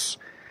knows?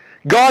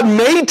 God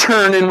may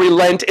turn and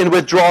relent and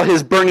withdraw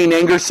his burning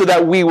anger so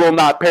that we will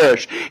not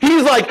perish.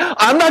 He's like,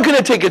 I'm not going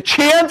to take a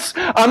chance.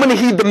 I'm going to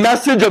heed the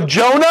message of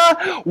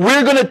Jonah.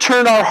 We're going to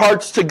turn our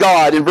hearts to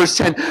God. In verse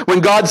 10,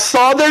 when God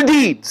saw their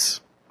deeds,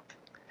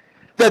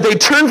 that they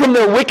turned from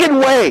their wicked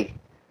way,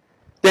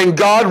 then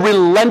God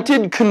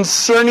relented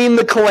concerning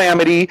the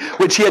calamity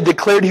which he had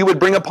declared he would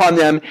bring upon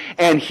them,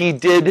 and he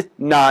did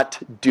not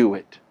do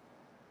it.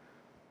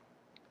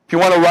 If you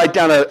want to write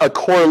down a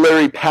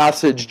corollary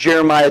passage,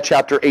 Jeremiah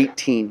chapter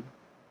 18,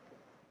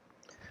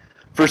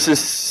 verses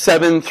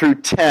 7 through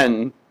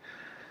 10,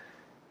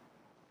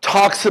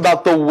 talks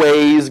about the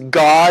ways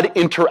God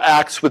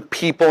interacts with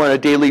people on a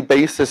daily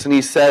basis, and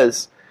he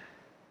says,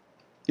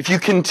 if you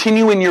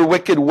continue in your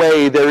wicked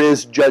way, there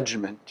is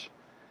judgment.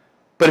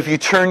 But if you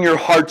turn your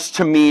hearts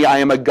to me, I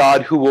am a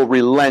God who will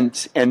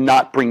relent and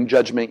not bring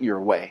judgment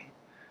your way.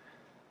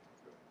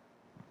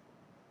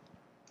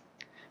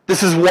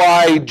 This is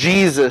why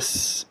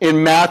Jesus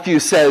in Matthew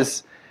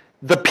says,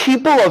 the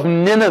people of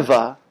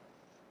Nineveh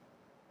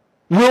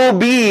will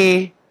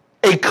be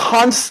a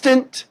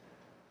constant,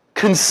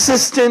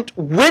 consistent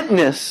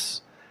witness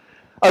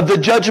of the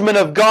judgment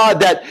of God,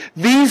 that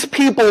these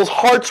people's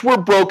hearts were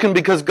broken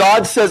because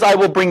God says, I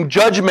will bring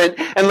judgment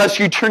unless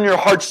you turn your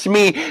hearts to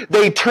me.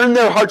 They turned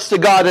their hearts to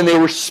God and they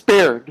were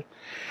spared.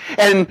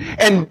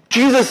 And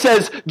Jesus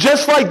says,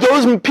 just like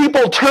those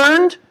people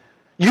turned,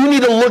 you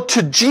need to look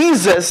to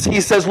Jesus.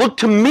 He says, look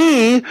to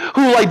me,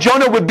 who like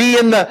Jonah would be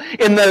in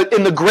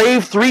the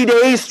grave 3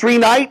 days, 3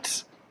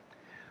 nights.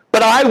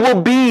 but I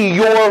will be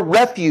your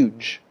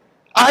refuge.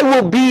 I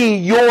will be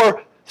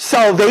your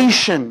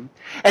salvation.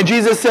 And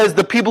Jesus says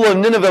the people of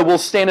Nineveh will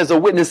stand as a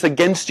witness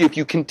against you if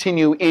you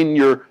continue in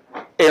your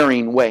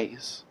erring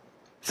ways.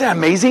 Isn't that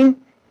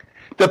amazing?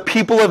 The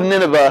people of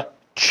Nineveh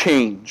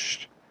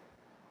changed.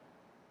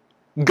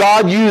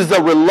 God used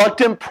a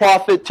reluctant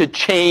prophet to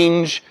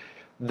change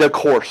the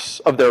course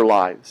of their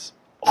lives.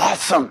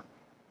 Awesome.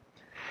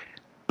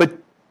 But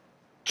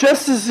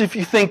just as if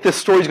you think this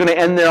story is going to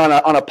end there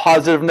on a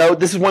positive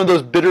note, this is one of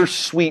those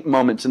bittersweet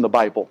moments in the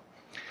Bible.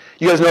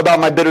 You guys know about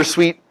my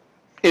bittersweet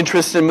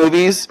interest in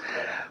movies?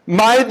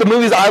 The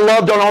movies I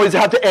love don't always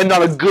have to end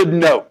on a good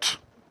note.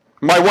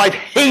 My wife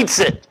hates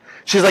it.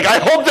 She's like, I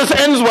hope this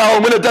ends well.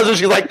 And when it doesn't,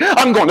 she's like,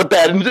 I'm going to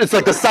bed. And it's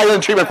like the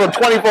silent treatment for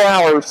 24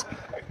 hours.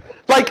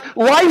 Like,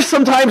 life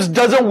sometimes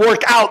doesn't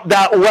work out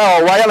that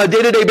well, right? On a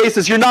day-to-day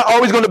basis, you're not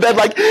always going to bed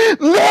like,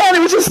 man,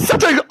 it was just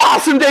such an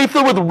awesome day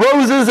filled with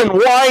roses and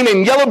wine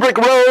and yellow brick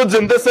roads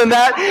and this and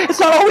that. It's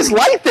not always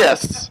like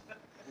this.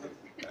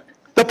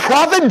 The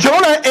prophet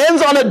Jonah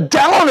ends on a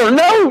downer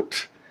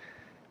note.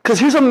 Because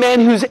here's a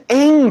man who's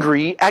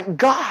angry at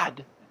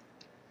God.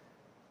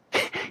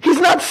 He's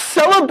not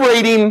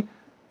celebrating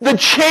the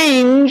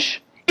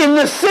change in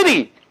the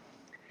city.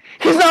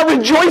 He's not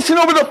rejoicing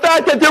over the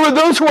fact that there were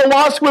those who were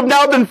lost who have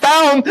now been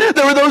found.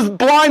 There were those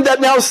blind that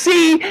now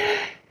see.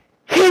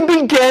 He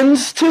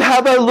begins to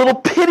have a little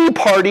pity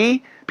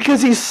party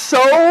because he's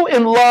so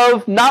in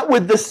love, not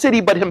with the city,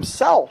 but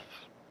himself.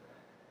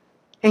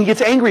 And he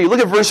gets angry.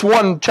 Look at verse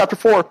 1, chapter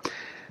 4.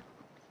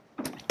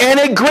 And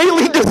it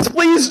greatly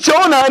displeased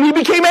Jonah, and he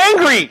became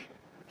angry.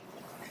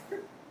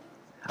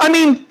 I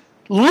mean,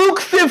 Luke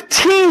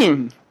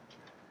 15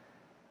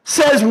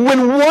 says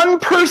when one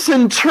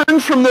person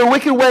turns from their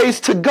wicked ways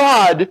to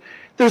God,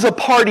 there's a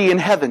party in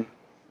heaven.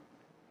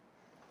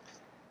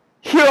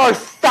 Here are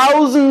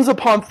thousands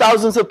upon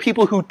thousands of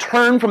people who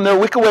turn from their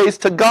wicked ways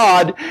to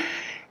God,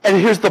 and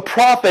here's the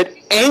prophet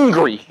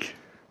angry.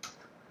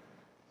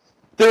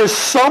 There is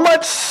so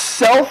much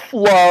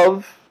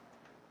self-love.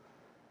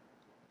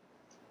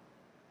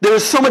 There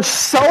is so much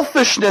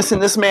selfishness in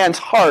this man's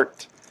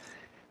heart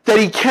that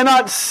he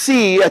cannot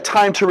see a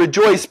time to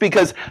rejoice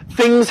because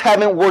things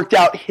haven't worked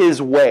out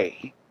his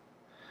way.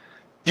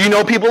 Do you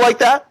know people like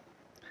that?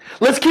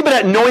 Let's keep it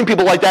at knowing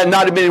people like that and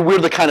not admitting we're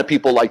the kind of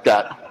people like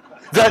that.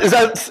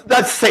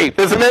 That's safe,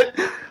 isn't it?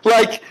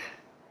 Like,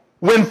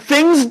 when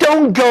things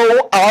don't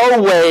go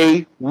our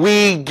way,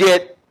 we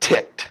get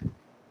ticked.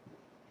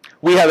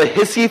 We have a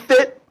hissy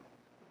fit.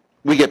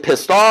 We get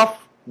pissed off.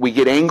 We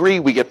get angry,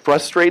 we get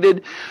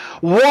frustrated.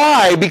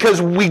 Why?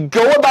 Because we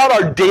go about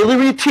our daily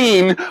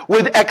routine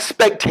with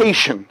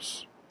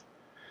expectations.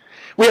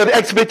 We have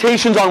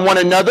expectations on one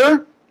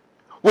another.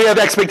 We have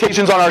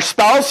expectations on our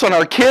spouse, on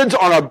our kids,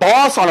 on our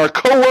boss, on our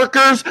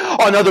coworkers,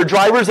 on other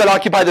drivers that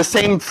occupy the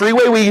same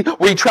freeway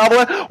we travel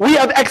on. We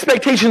have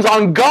expectations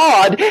on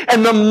God,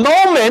 and the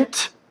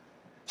moment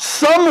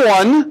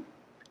someone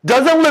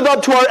doesn't live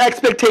up to our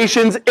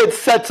expectations, it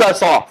sets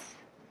us off.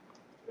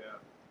 Yeah.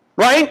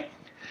 Right?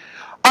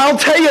 I'll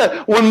tell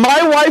you, when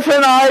my wife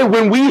and I,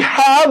 when we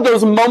have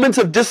those moments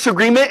of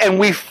disagreement and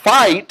we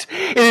fight,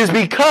 it is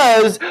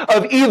because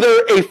of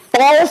either a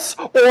false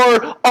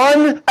or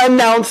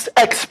unannounced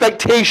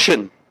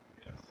expectation.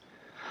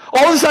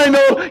 All of a sudden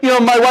I know,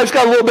 my wife's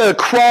got a little bit of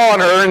craw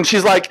on her and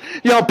she's like,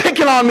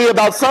 picking on me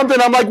about something.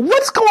 I'm like,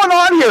 what's going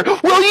on here?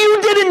 Well,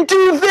 you didn't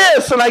do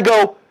this. And I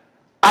go,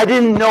 I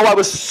didn't know I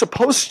was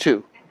supposed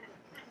to.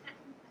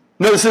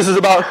 Notice this is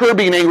about her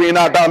being angry and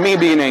not about me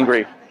being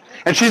angry.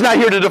 And she's not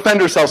here to defend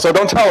herself, so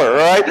don't tell her, all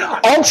right?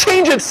 I'll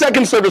change it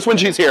second service when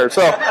she's here,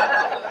 so.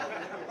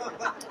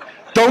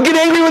 Don't get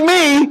angry with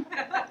me.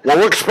 Well,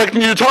 we're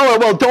expecting you to tell her.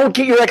 Well, don't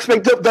get your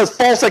those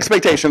false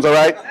expectations, all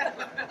right?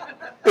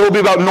 It will be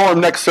about Norm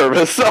next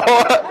service, so.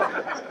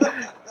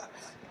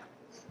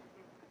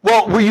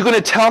 Well, were you going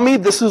to tell me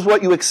this is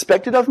what you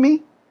expected of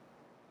me?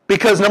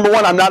 Because, number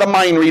one, I'm not a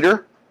mind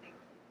reader.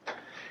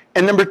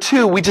 And number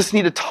two, we just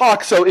need to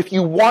talk, so if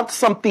you want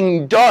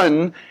something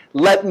done,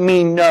 let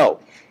me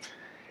know.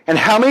 And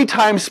how many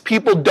times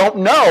people don't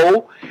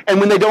know,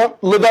 and when they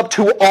don't live up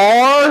to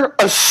our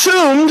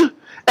assumed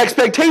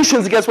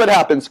expectations, guess what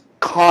happens?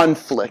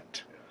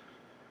 Conflict.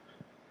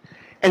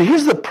 And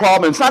here's the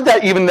problem. It's not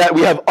that even that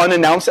we have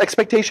unannounced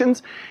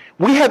expectations.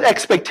 We have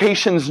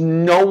expectations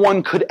no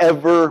one could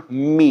ever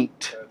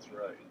meet. That's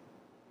right.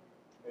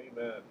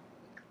 Amen.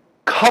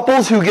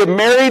 Couples who get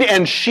married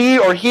and she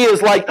or he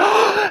is like,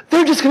 oh,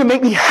 they're just going to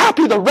make me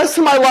happy the rest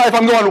of my life.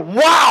 I'm going,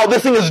 wow,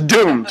 this thing is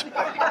doomed.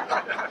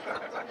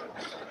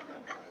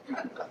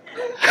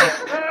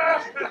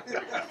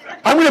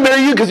 I'm going to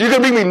marry you because you're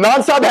going to bring me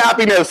nonstop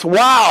happiness.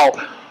 Wow.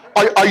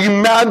 Are you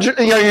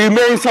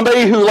marrying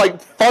somebody who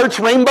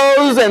farts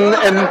rainbows and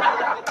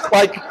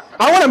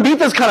I want to meet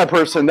this kind of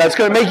person that's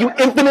going to make you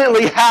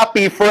infinitely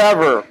happy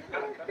forever.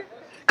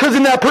 Because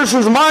in that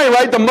person's mind,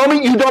 right, the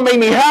moment you don't make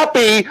me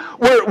happy,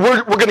 we're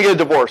going to get a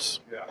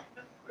divorce. Yeah.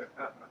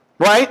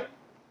 Right?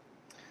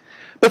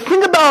 But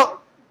think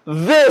about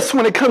this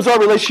when it comes to our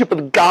relationship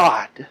with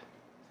God.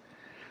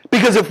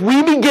 Because if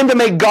we begin to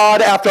make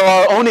God after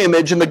our own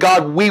image and the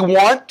God we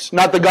want,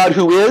 not the God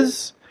who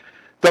is,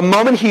 the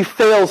moment he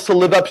fails to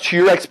live up to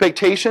your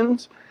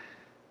expectations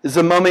is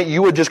the moment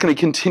you are just going to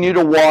continue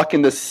to walk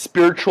in the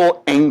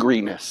spiritual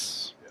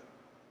angriness.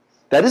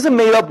 That is a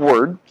made-up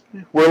word.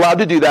 We're allowed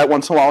to do that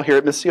once in a while here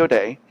at Missio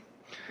Day.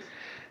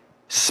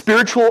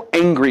 Spiritual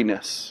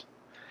angriness.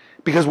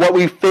 Because what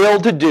we fail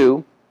to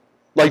do,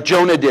 like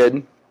Jonah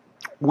did,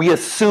 we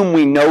assume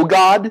we know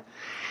God.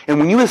 And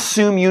when you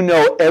assume you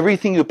know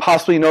everything you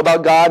possibly know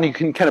about God, and you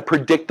can kind of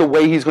predict the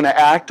way he's going to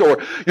act,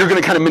 or you're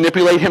going to kind of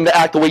manipulate him to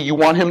act the way you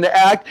want him to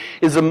act,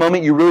 is the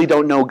moment you really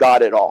don't know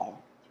God at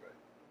all.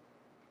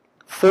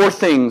 4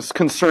 things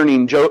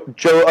concerning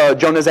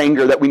Jonah's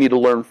anger that we need to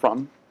learn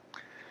from.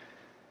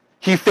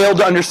 He failed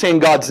to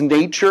understand God's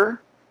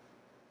nature.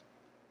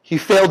 He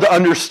failed to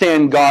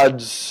understand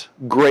God's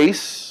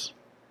grace.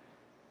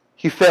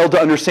 He failed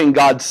to understand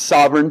God's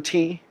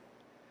sovereignty.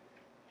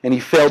 And he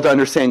failed to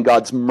understand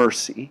God's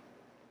mercy.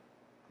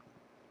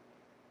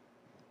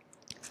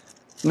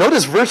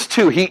 Notice verse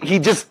 2.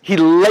 He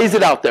lays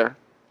it out there.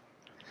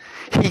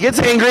 He gets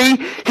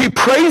angry. He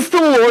prays to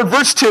the Lord,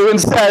 verse 2, and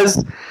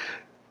says,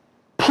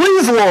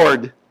 "Please,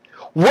 Lord,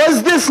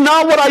 was this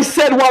not what I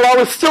said while I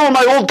was still in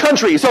my old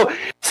country?" So,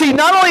 see,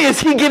 not only is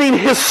he getting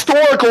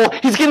historical,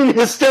 he's getting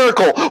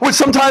hysterical, which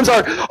sometimes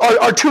are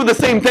 2 of the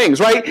same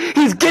things, right?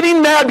 He's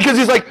getting mad because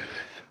he's like,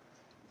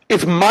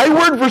 it's my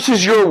word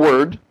versus your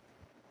word.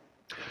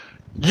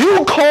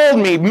 You called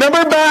me.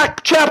 Remember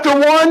back chapter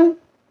 1?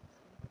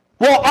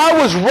 Well, I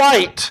was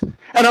right.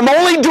 And I'm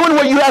only doing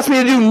what you asked me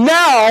to do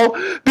now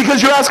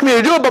because you're asking me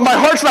to do it, but my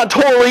heart's not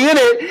totally in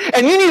it.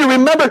 And you need to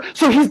remember,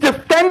 so he's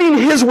defending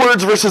his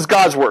words versus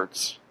God's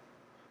words.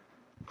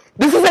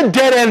 This is a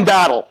dead-end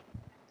battle.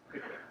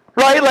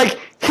 Right? Like,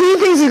 he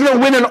thinks he's going to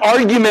win an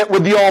argument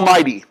with the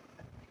Almighty.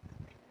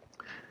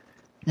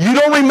 You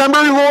don't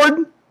remember,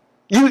 Lord?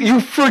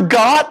 You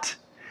forgot?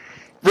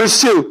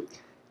 Verse 2.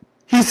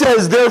 He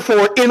says,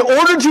 therefore, in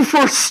order to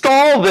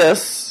forestall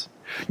this,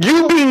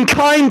 you being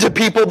kind to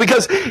people,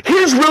 because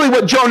here's really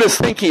what Jonah's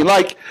thinking.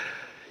 Like,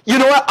 you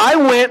know what? I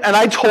went and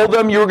I told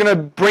them you were going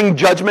to bring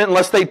judgment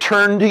unless they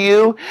turned to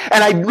you.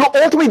 And I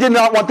ultimately did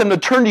not want them to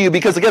turn to you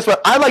because guess what?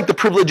 I like the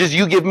privileges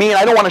you give me and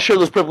I don't want to share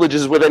those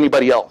privileges with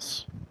anybody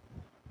else.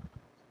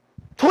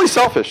 Totally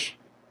selfish.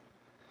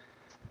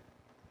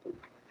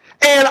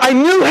 And I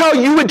knew how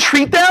you would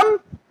treat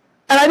them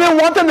and I didn't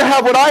want them to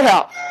have what I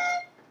have.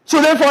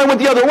 So therefore I went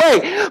the other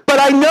way. But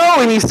I know,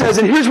 and he says,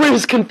 and here's where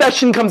his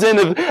confession comes in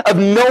of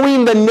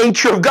knowing the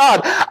nature of God.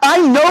 I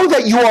know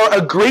that you are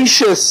a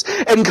gracious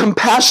and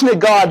compassionate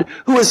God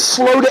who is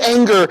slow to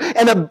anger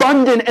and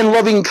abundant in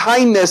loving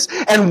kindness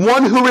and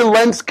one who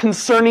relents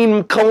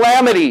concerning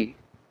calamity.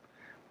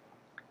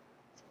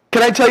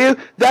 Can I tell you,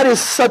 that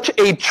is such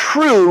a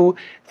true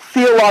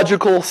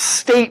theological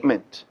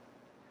statement.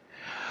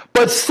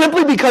 But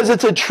simply because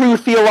it's a true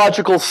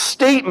theological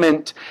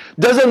statement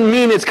doesn't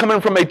mean it's coming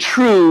from a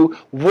true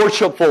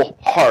worshipful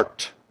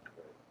heart.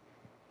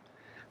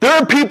 There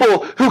are people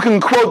who can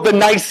quote the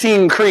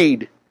Nicene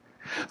Creed.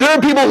 There are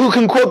people who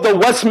can quote the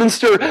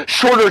Westminster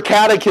Shorter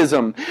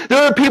Catechism.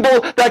 There are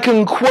people that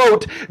can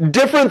quote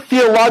different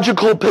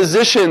theological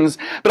positions.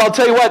 But I'll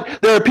tell you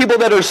what, there are people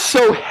that are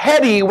so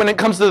heady when it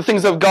comes to the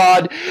things of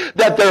God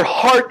that their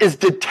heart is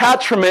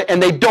detached from it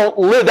and they don't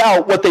live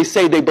out what they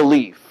say they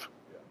believe.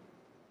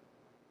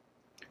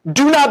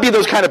 Do not be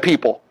those kind of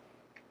people.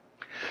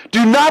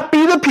 Do not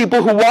be the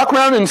people who walk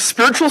around in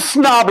spiritual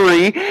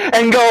snobbery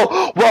and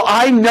go, well,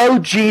 I know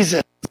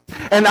Jesus,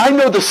 and I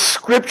know the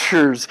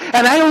scriptures,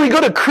 and I only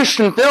go to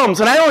Christian films,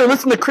 and I only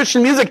listen to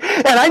Christian music,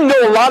 and I know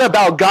a lot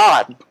about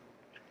God.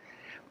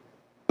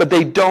 But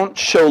they don't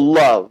show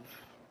love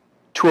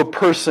to a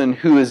person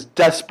who is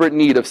desperate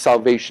need of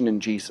salvation in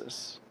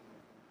Jesus.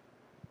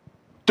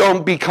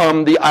 Don't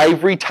become the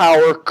ivory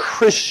tower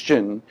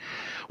Christian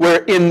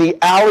where in the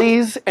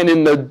alleys and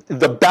in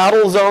the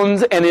battle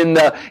zones and in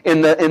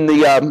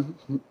the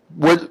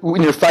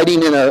when you're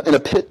fighting in a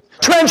pit,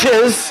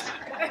 trenches,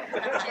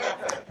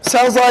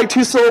 sounds like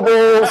 2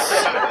 syllables.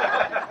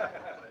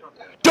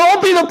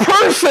 Don't be the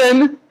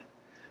person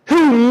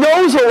who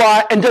knows a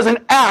lot and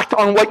doesn't act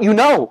on what you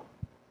know.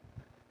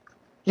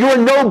 You are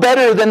no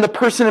better than the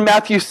person in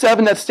Matthew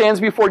 7 that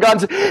stands before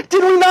God and says,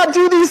 did we not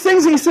do these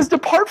things? And he says,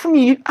 depart from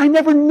me, I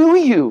never knew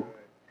you.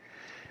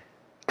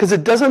 Because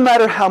it doesn't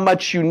matter how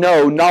much you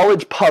know,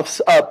 knowledge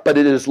puffs up, but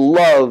it is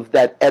love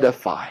that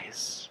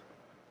edifies.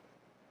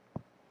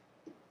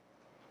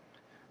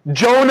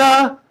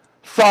 Jonah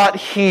thought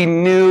he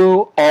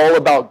knew all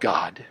about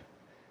God.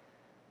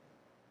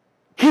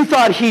 He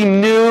thought he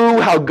knew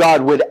how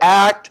God would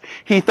act.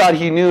 He thought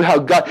he knew how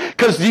God,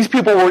 because these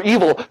people were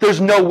evil,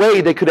 there's no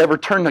way they could ever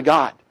turn to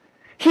God.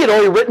 He had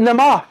already written them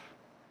off.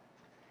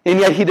 And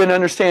yet he didn't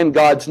understand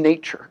God's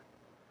nature.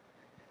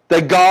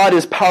 That God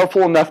is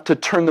powerful enough to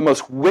turn the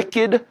most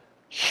wicked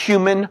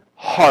human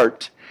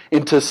heart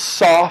into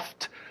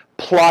soft,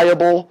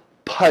 pliable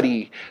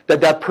putty,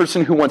 that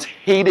person who once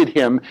hated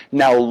him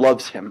now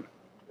loves him.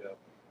 Yep.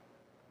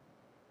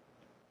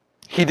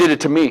 He did it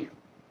to me.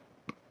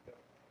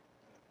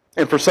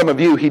 And for some of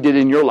you, he did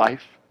in your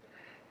life.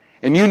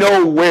 And you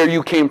know where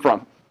you came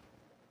from.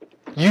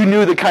 You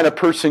knew the kind of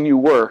person you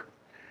were.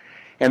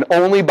 And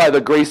only by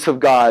the grace of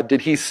God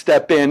did he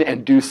step in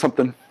and do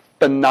something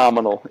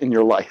phenomenal in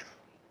your life.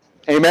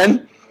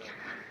 Amen?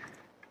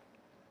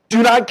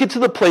 Do not get to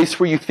the place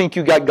where you think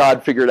you got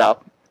God figured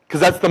out.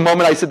 Because that's the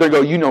moment I sit there and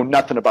go, you know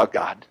nothing about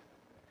God.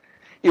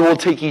 It will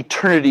take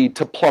eternity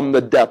to plumb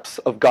the depths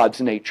of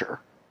God's nature.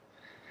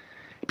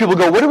 People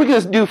go, what are we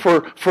going to do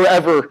for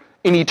forever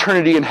in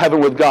eternity in heaven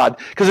with God?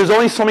 Because there's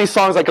only so many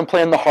songs I can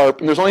play on the harp,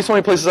 and there's only so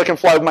many places I can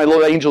fly with my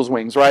little angel's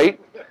wings, right?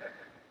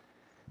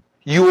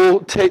 It will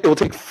take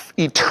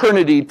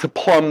eternity to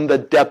plumb the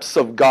depths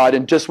of God,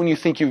 and just when you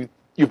think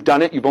you've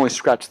done it, you've only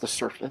scratched the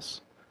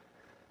surface.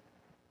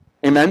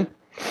 Amen?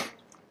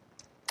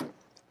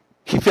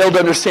 He failed to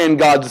understand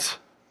God's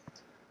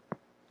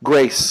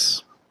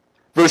grace.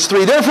 Verse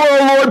 3, therefore,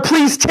 O Lord,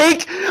 please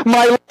take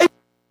my life.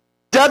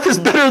 Death is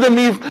better than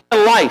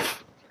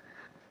life.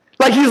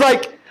 Like he's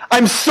like,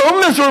 I'm so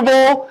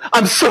miserable.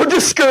 I'm so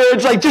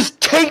discouraged. Like,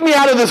 just take me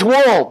out of this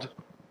world.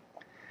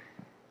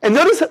 And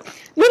notice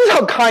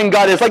how kind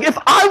God is. Like, if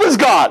I was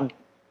God,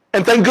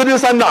 and thank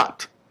goodness I'm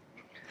not,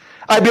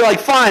 I'd be like,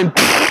 fine.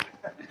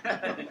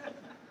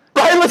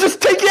 Right? Let's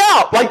just take you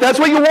out. Like, that's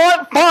what you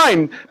want?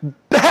 Fine.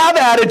 Have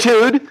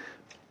attitude.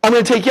 I'm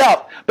going to take you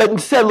out. But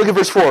instead, look at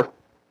verse 4.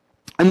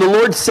 And the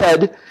Lord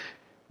said,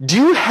 do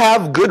you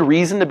have good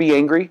reason to be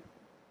angry?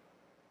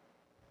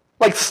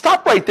 Like,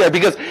 stop right there,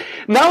 because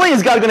not only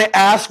is God going to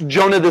ask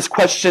Jonah this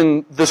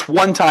question this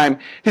one time,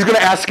 he's going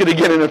to ask it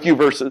again in a few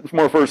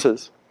more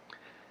verses.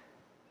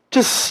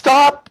 Just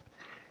stop,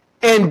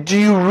 and do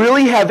you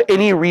really have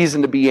any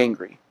reason to be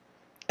angry?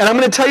 And I'm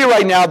going to tell you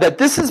right now that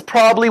this is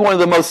probably one of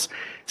the most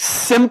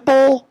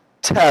simple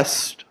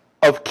tests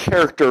of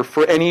character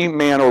for any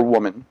man or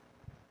woman.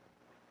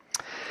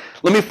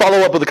 Let me follow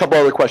up with a couple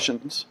other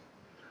questions.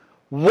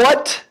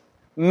 What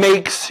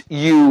makes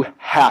you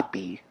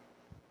happy?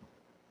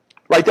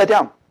 Write that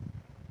down.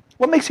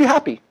 What makes you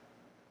happy?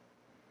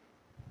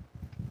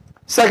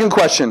 Second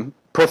question,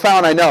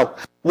 profound, I know.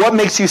 What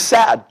makes you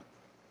sad?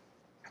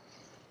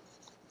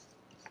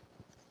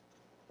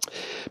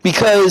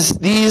 Because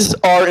these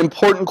are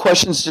important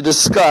questions to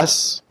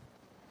discuss.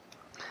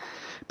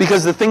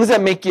 Because the things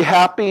that make you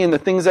happy and the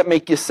things that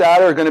make you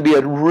sad are going to be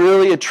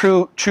a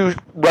true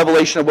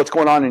revelation of what's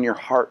going on in your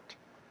heart.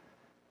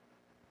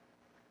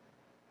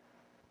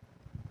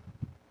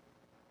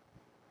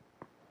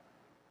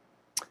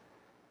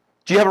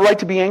 Do you have a right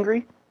to be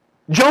angry?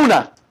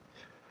 Jonah,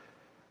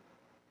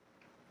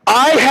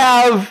 I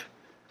have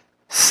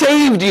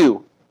saved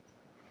you.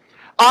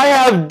 I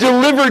have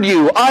delivered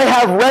you. I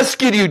have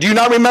rescued you. Do you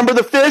not remember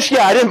the fish?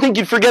 Yeah, I didn't think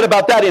you'd forget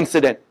about that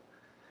incident.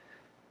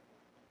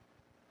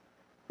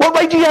 What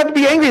right do you have to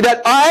be angry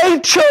that I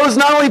chose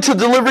not only to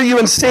deliver you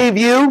and save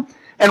you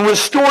and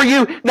restore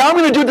you, now I'm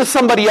going to do it to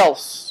somebody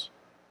else?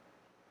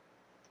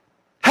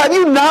 Have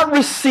you not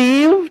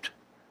received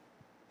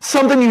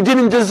something you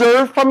didn't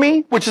deserve from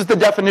me, which is the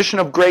definition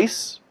of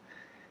grace?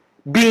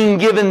 Being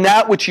given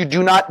that which you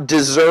do not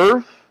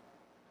deserve?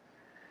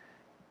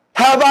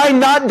 Have I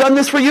not done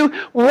this for you?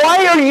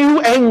 Why are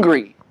you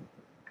angry?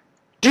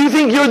 Do you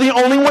think you're the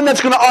only one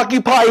that's going to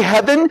occupy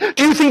heaven?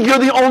 Do you think you're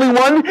the only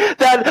one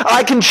that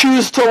I can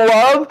choose to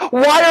love?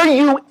 Why are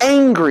you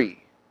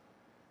angry?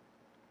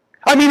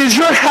 I mean, is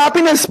your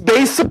happiness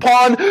based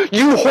upon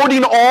you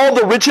hoarding all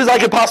the riches I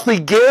could possibly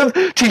give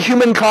to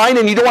humankind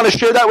and you don't want to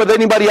share that with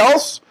anybody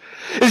else?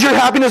 Is your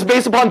happiness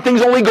based upon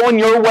things only going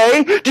your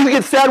way? Do you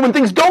get sad when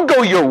things don't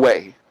go your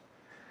way?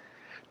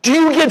 Do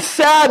you get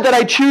sad that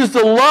I choose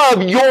to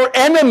love your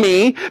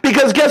enemy?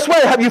 Because guess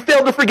what? Have you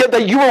failed to forget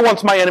that you were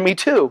once my enemy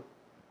too?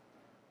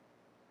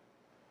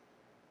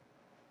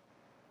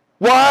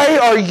 Why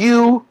are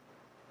you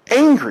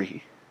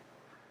angry?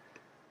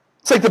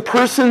 It's like the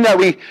person that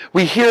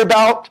we hear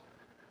about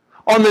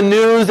on the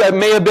news that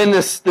may have been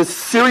this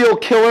serial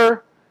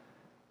killer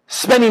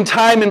spending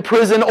time in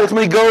prison,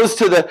 ultimately goes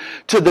to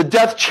the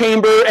death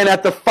chamber, and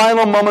at the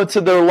final moments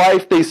of their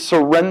life, they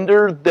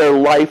surrender their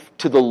life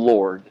to the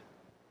Lord.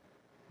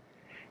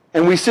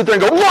 And we sit there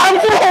and go,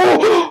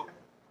 whoa!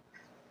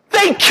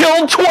 They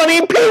killed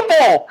 20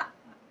 people!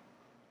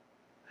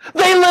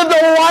 They lived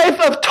a life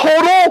of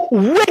total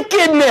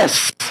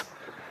wickedness.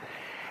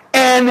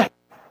 And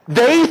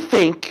they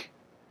think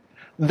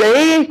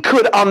they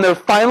could, on their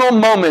final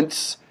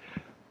moments,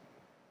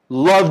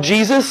 love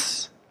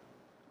Jesus?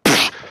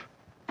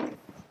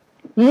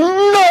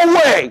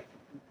 No way!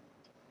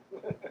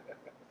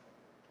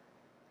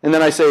 And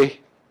then I say,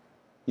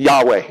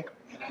 Yahweh.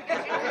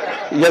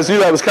 You guys knew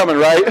that was coming,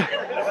 right?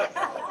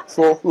 It's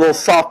a little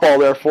softball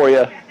there for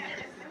you.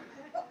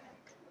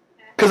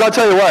 Because I'll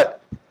tell you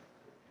what.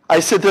 I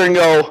sit there and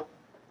go,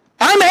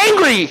 I'm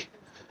angry.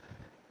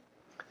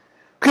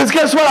 Because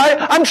guess what?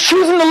 I'm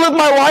choosing to live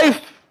my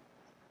life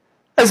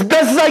as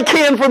best as I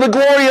can for the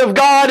glory of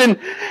God. And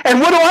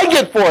what do I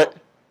get for it?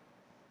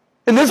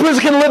 And this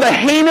person can live a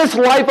heinous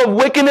life of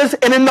wickedness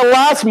and in the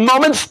last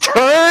moments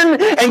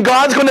turn and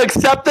God's going to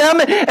accept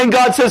them. And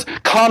God says,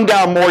 calm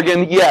down,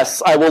 Morgan.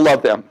 Yes, I will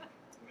love them.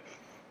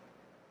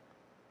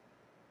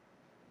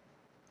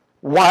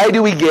 Why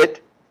do we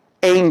get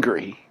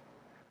angry?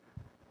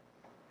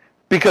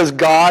 Because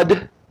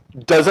God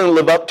doesn't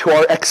live up to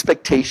our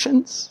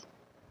expectations?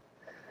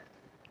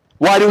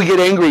 Why do we get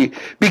angry?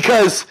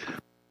 Because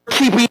we're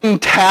keeping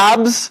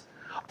tabs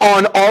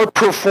on our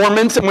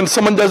performance, and when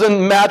someone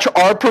doesn't match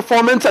our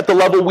performance at the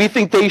level we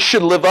think they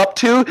should live up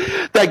to,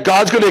 that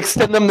God's going to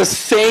extend them the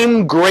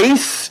same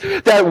grace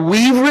that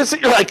we've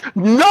received. You're like,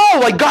 no,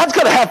 like God's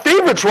got to have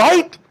favorites,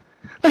 right?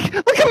 Like,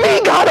 look at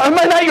me, God, am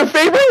I not your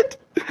favorite?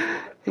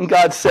 And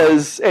God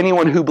says,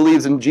 anyone who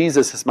believes in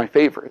Jesus is my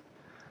favorite.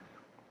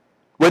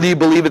 Whether you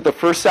believe at the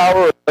first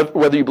hour or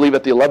whether you believe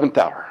at the 11th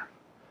hour.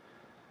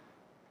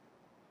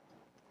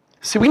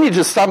 See, we need to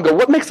just stop and go,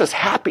 what makes us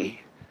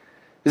happy?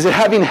 Is it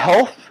having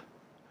health?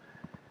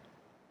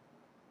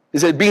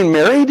 Is it being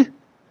married?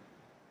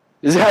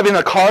 Is it having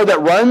a car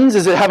that runs?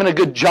 Is it having a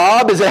good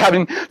job? Is it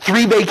having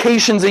 3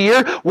 vacations a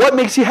year? What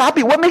makes you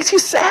happy? What makes you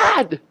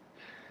sad?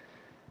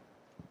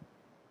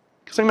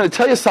 Because I'm going to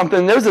tell you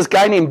something. There's this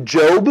guy named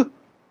Job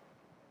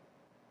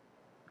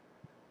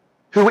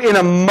who in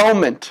a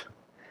moment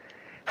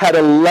had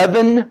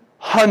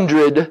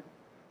 1,100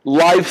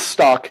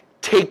 livestock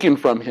taken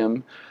from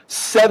him,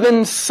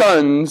 7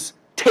 sons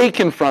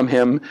taken from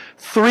him,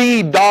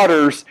 3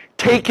 daughters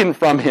taken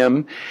from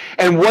him.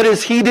 And what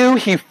does he do?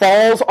 He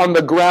falls on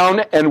the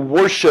ground and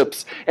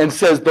worships and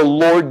says, the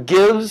Lord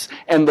gives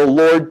and the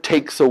Lord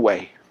takes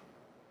away.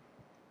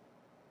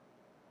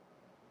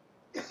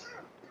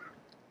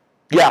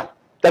 Yeah,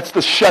 that's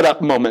the shut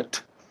up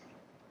moment.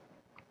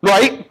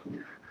 Right?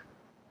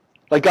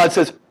 Like God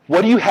says,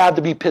 what do you have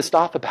to be pissed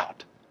off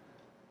about?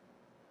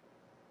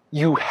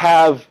 You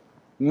have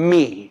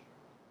me.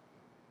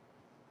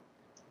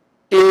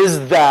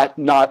 Is that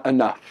not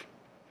enough?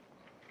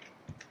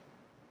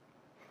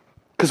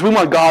 Because we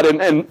want God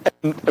and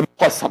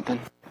plus something.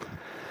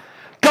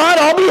 God,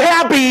 I'll be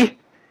happy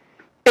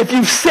if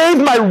you've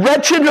saved my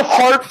wretched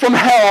heart from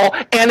hell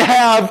and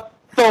have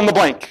fill in the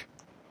blank.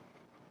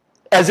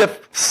 As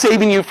if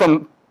saving you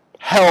from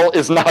hell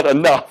is not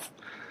enough.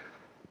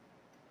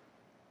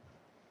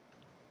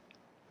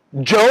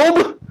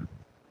 Job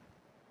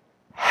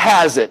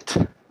has it.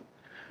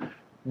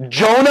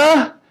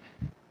 Jonah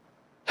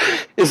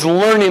is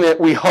learning it,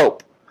 we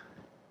hope.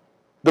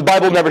 The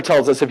Bible never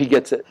tells us if he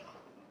gets it.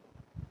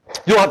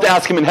 You'll have to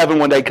ask him in heaven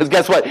one day, because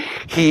guess what?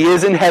 He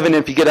is in heaven.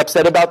 If you get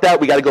upset about that,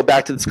 we got to go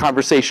back to this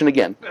conversation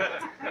again.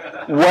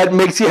 What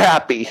makes you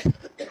happy?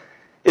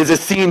 Is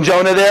it seeing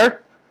Jonah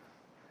there?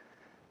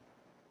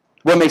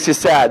 What makes you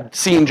sad?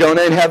 Seeing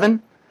Jonah in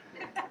heaven?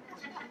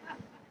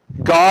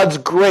 God's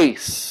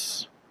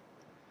grace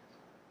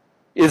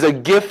is a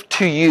gift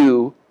to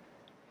you.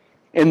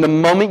 In the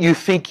moment you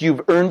think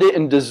you've earned it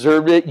and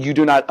deserved it, you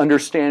do not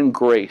understand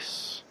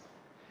grace.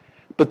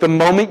 But the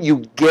moment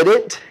you get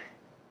it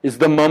is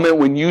the moment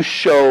when you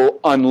show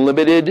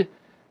unlimited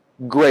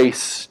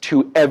grace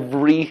to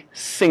every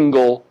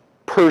single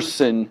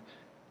person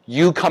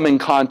you come in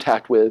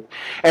contact with,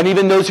 and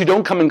even those who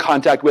don't come in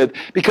contact with.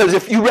 Because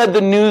if you read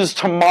the news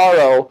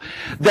tomorrow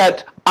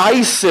that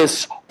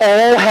ISIS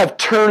all have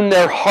turned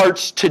their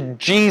hearts to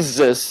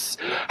Jesus,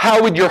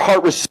 how would your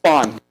heart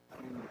respond?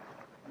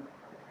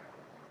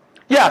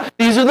 Yeah,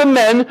 these are the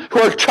men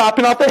who are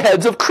chopping off the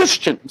heads of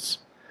Christians.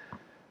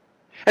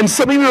 And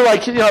some of you are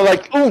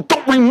like, oh,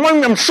 don't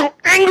remind me, I'm so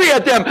angry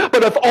at them.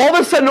 But if all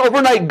of a sudden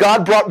overnight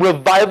God brought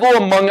revival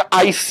among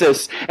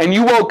ISIS, and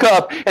you woke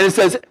up and it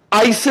says,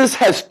 ISIS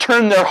has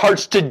turned their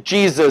hearts to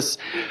Jesus,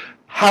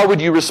 how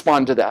would you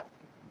respond to that?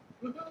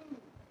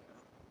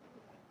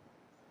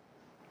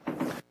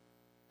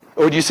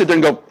 Or would you sit there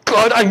and go,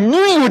 God, I knew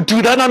you would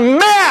do that, I'm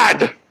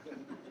mad!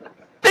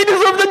 They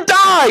deserve to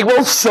die!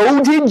 Well,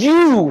 so did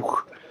you.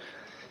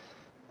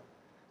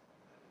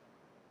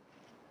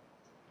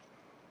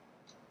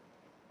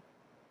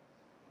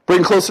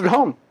 Bring closer to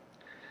home.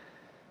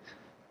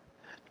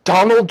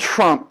 Donald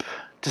Trump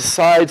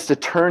decides to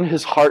turn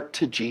his heart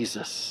to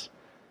Jesus.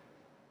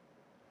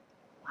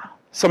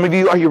 Some of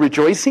you, are you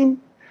rejoicing?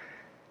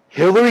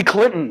 Hillary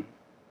Clinton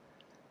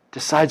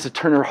decides to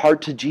turn her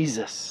heart to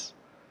Jesus.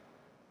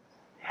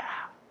 Yeah.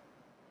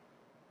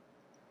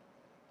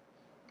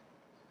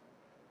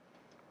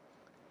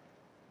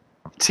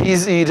 It's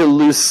easy to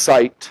lose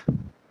sight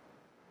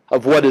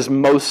of what is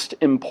most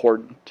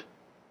important.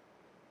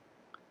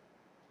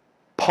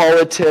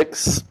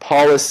 Politics,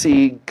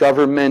 policy,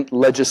 government,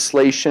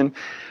 legislation.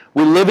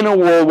 We live in a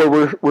world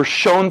where we're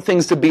shown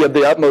things to be of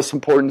the utmost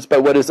importance,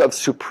 but what is of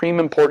supreme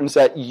importance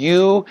that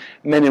you,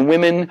 men and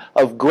women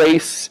of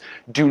grace,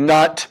 do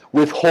not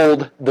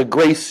withhold the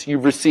grace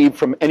you've received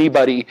from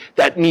anybody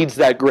that needs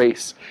that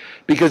grace.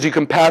 Because you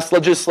can pass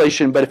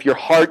legislation, but if your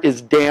heart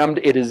is damned,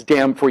 it is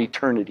damned for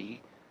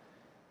eternity.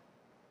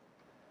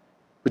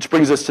 Which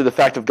brings us to the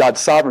fact of God's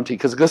sovereignty,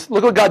 because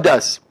look what God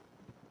does.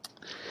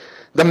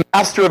 The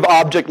master of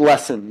object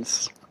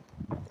lessons.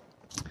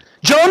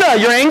 Jonah,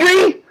 you're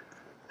angry?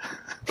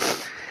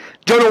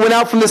 Jonah went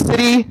out from the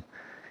city,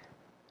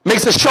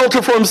 makes a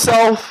shelter for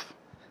himself,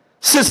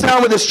 sits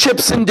down with his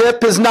chips and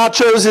dip, his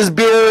nachos, his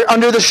beer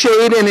under the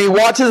shade, and he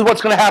watches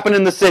what's going to happen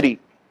in the city.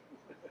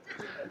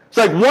 It's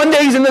like one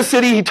day he's in the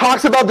city, he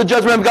talks about the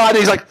judgment of God, and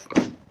he's like,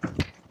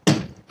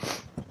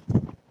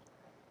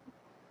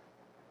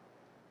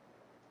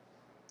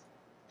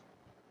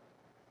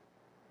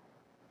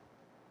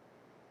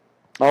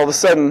 all of a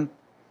sudden,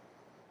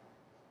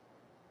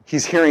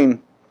 he's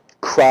hearing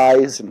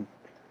cries and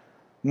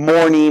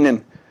mourning,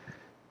 and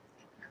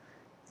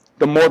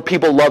the more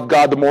people love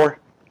God, the more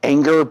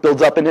anger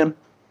builds up in him.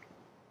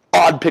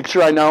 Odd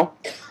picture, I know.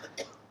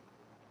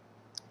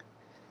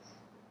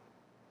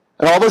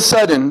 And all of a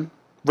sudden,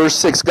 verse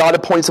 6, God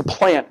appoints a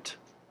plant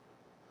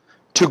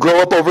to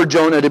grow up over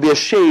Jonah, to be a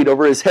shade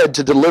over his head,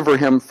 to deliver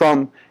him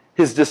from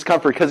his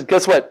discomfort. Because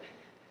guess what?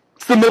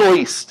 It's the Middle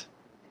East.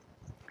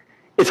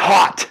 It's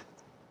hot.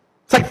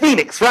 It's like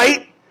Phoenix,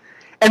 right?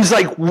 And it's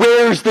like,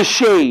 where's the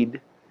shade?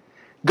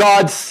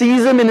 God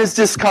sees him in his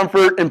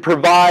discomfort and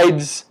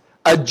provides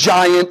a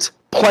giant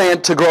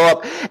plant to grow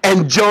up.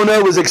 And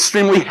Jonah was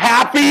extremely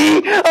happy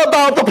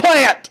about the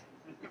plant.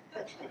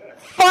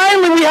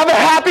 Finally, we have a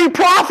happy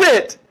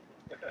prophet.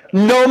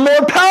 No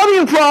more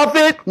pouting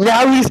prophet.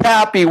 Now he's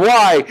happy.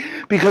 Why?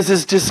 Because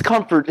his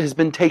discomfort has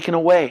been taken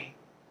away.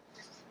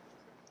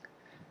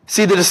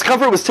 See, the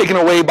discomfort was taken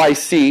away by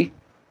sea,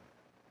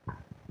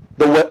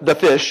 the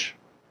fish.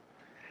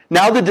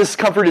 Now the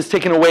discomfort is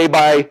taken away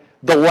by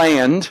the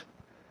land.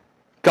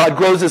 God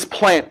grows this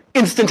plant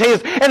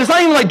instantaneous. And it's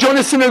not even like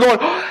Jonah's sitting there going,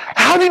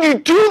 how did you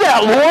do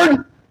that,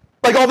 Lord?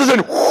 Like all of a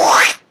sudden,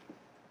 whoosh.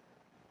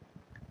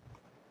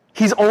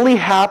 He's only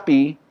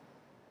happy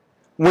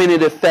when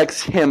it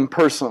affects him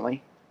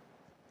personally.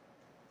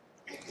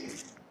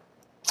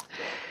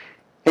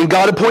 And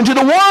God appointed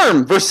a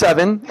worm, verse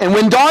 7. And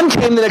when dawn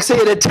came the next day,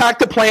 it attacked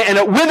the plant and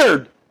it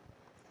withered.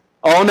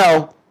 Oh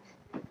no.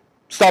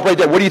 Stop right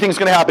there. What do you think is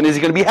going to happen? Is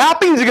he going to be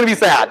happy? Is he going to be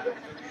sad?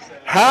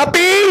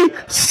 Happy,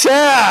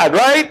 sad,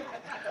 right?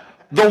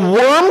 The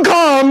worm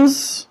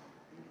comes,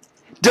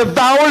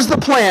 devours the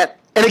plant,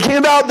 and it came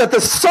about that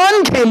the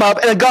sun came up,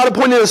 and God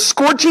appointed a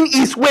scorching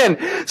east wind.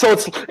 So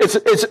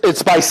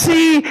it's by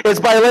sea, it's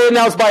by land,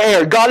 now it's by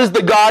air. God is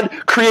the God,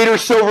 creator,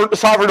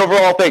 sovereign over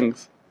all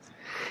things.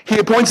 He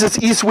appoints this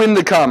east wind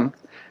to come,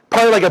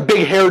 probably like a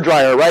big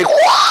hairdryer, right?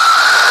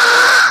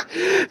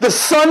 The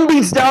sun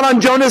beats down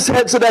on Jonah's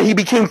head so that he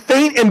became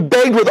faint and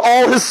begged with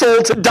all his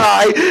soul to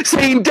die,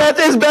 saying, death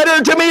is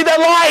better to me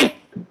than life.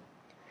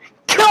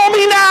 Kill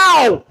me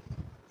now.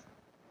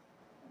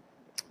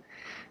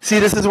 See,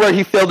 this is where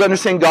he failed to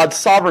understand God's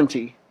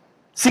sovereignty.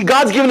 See,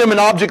 God's given him an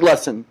object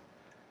lesson.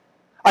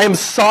 I am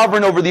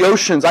sovereign over the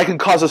oceans. I can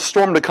cause a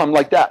storm to come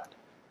like that.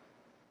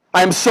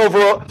 I am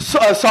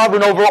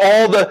sovereign over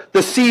all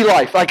the sea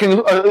life. I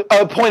can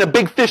appoint a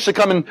big fish to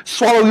come and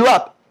swallow you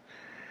up.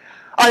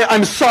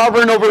 I'm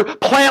sovereign over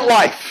plant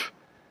life.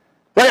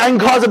 Right? I can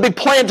cause a big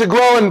plant to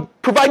grow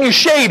and provide you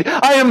shade.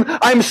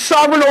 I'm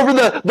sovereign over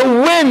the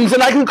winds,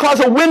 and I can cause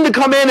a wind to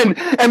come in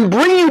and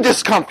bring you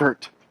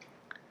discomfort.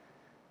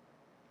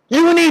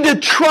 You need to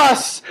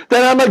trust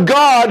that I'm a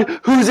God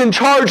who's in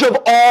charge of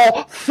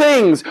all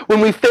things.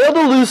 When we fail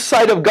to lose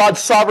sight of God's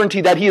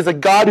sovereignty, that he is a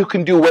God who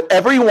can do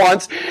whatever he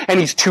wants, and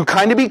he's too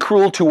kind to be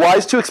cruel, too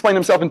wise to explain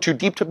himself, and too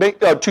deep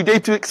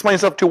to explain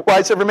himself, too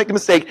wise to ever make a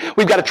mistake,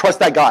 we've got to trust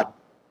that God.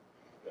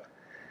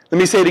 Let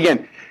me say it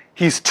again.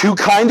 He's too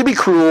kind to be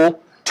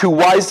cruel, too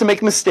wise to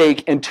make a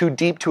mistake, and too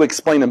deep to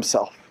explain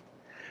himself.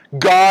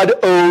 God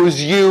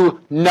owes you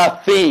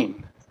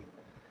nothing.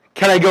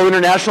 Can I go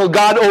international?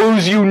 God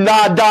owes you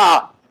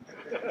nada.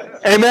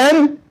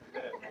 Amen?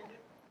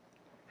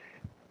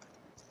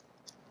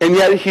 And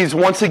yet he's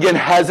once again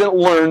hasn't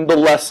learned the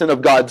lesson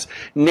of God's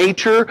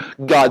nature,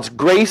 God's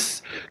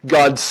grace,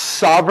 God's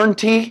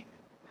sovereignty.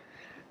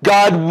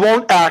 God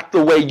won't act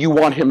the way you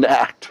want him to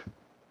act.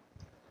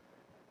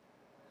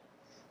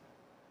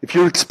 If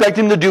you expect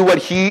him to do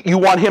what you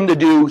want him to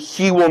do,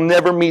 he will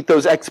never meet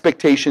those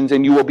expectations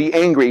and you will be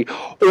angry.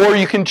 Or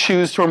you can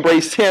choose to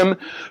embrace him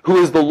who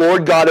is the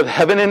Lord God of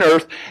heaven and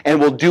earth and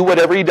will do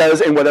whatever he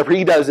does, and whatever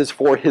he does is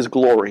for his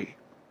glory.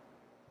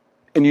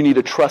 And you need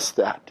to trust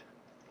that.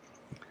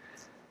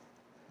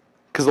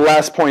 Because the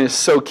last point is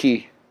so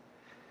key.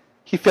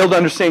 He failed to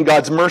understand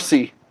God's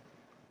mercy.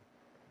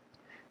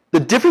 The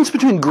difference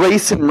between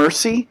grace and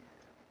mercy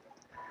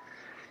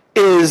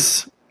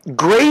is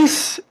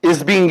grace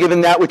is being given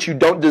that which you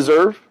don't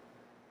deserve.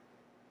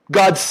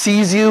 God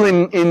sees you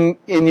in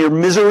your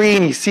misery,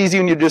 and he sees you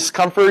in your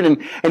discomfort, and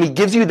he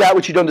gives you that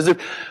which you don't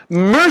deserve.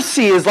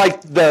 Mercy is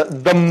like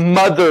the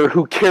mother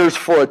who cares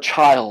for a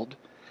child.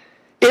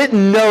 It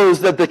knows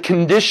that the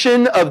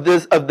condition of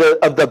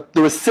the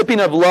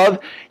recipient of love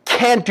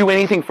can't do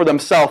anything for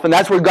themselves, and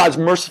that's where God's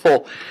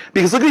merciful.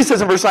 Because look what he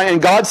says in verse 9,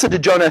 and God said to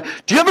Jonah,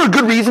 do you have a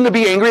good reason to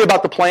be angry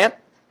about the plant?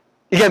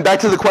 Again, back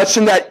to the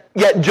question that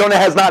yet Jonah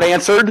has not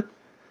answered.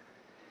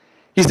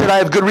 He said, I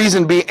have good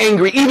reason to be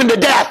angry, even to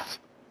death.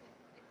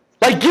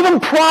 Like, give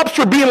him props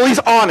for being at least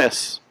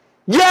honest.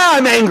 Yeah,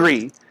 I'm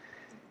angry.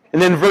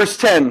 And then verse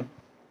 10,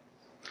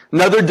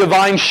 another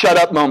divine shut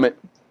up moment.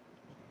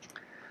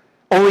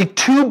 Only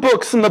 2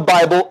 books in the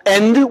Bible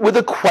end with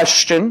a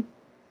question,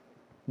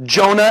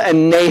 Jonah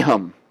and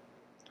Nahum.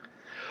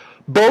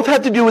 Both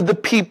have to do with the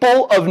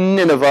people of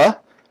Nineveh.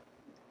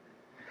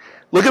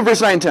 Look at verse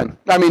 10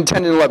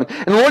 and 11.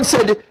 And the Lord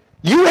said,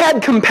 you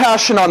had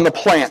compassion on the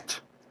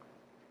plant,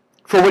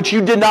 for which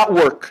you did not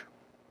work,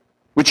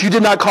 which you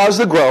did not cause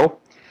to grow,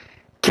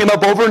 came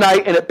up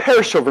overnight, and it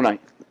perished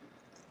overnight.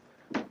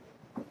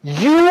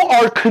 You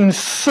are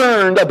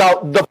concerned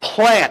about the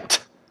plant,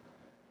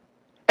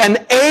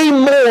 an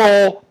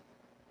amoral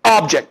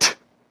object.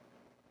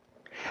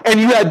 And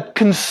you had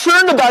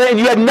concern about it, and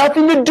you had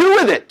nothing to do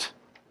with it.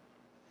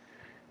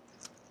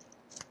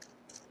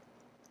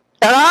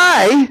 And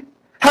I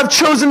have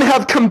chosen to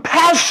have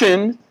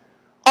compassion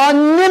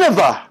on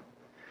Nineveh,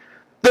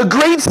 the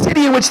great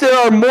city in which there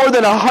are more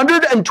than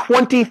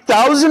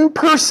 120,000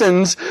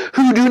 persons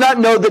who do not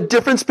know the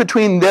difference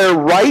between their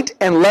right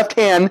and left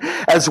hand,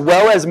 as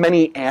well as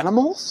many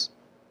animals.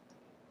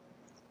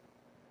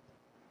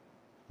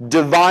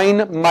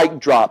 Divine mic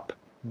drop.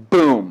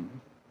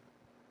 Boom.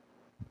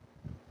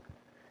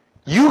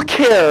 You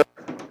care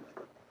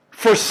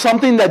for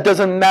something that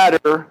doesn't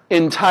matter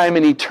in time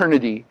and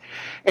eternity.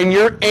 And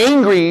you're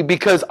angry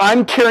because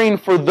I'm caring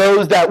for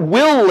those that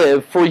will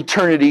live for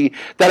eternity,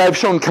 that I've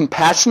shown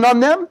compassion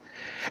on them.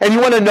 And you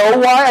want to know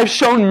why I've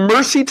shown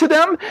mercy to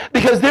them?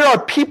 Because there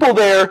are people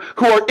there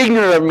who are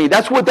ignorant of me.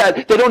 That's what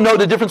they don't know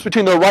the difference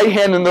between their right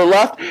hand and their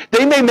left.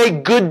 They may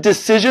make good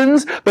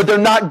decisions, but they're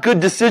not good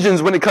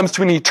decisions when it comes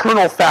to an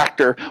eternal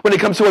factor, when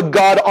it comes to a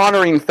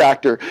God-honoring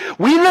factor.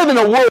 We live in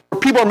a world where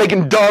people are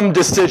making dumb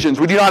decisions.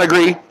 Would you not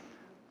agree?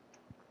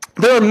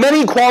 There are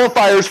many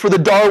qualifiers for the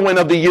Darwin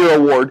of the Year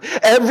award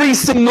every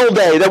single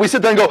day that we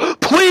sit there and go,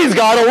 please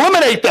God,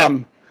 eliminate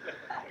them.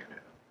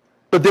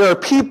 But there are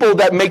people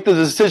that make the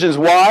decisions.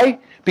 Why?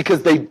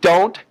 Because they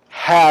don't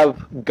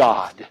have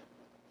God.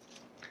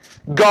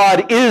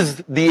 God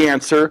is the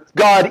answer.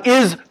 God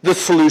is the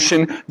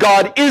solution.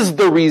 God is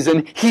the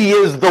reason. He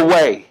is the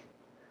way.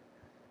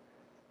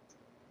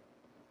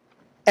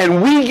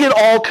 And we get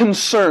all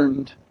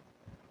concerned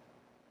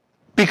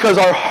because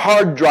our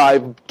hard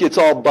drive gets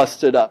all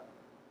busted up.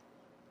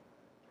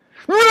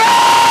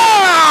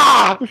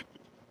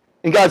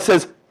 And God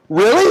says,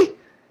 really?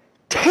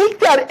 Take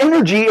that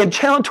energy and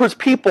channel it towards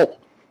people.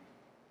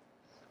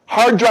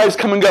 Hard drives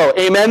come and go.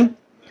 Amen?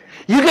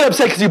 You get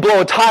upset because you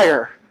blow a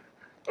tire.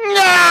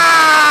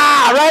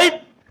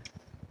 Right?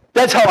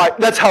 That's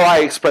how I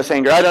express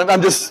anger. I don't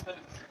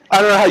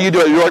know how you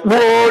do it. You're like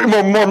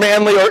more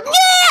manly or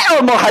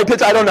more high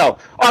pitched. I don't know.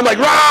 I'm like,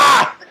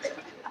 rah!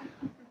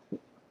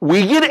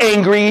 We get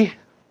angry,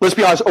 let's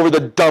be honest, over the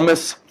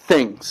dumbest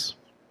things.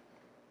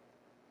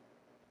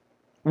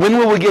 When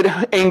will we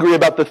get angry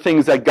about the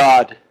things that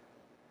God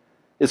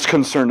is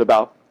concerned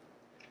about?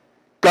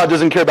 God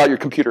doesn't care about your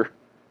computer.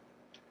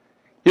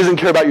 He doesn't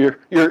care about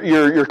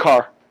your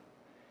car.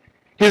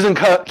 He doesn't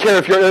care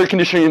if your air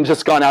conditioning has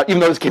just gone out, even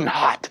though it's getting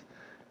hot.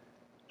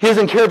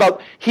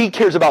 He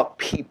cares about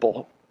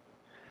people.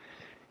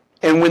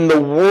 And when the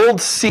world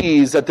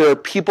sees that there are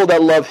people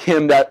that love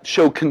Him, that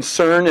show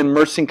concern and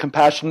mercy and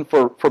compassion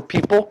for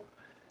people,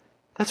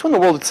 that's when the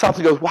world stops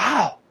and goes,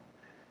 wow.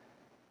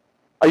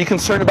 Are you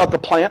concerned about the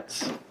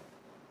plants?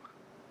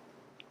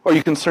 Or are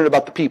you concerned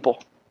about the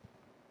people?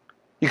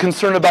 You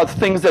concerned about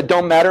things that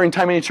don't matter in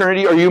time and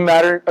eternity? Or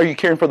are you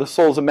caring for the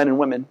souls of men and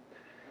women?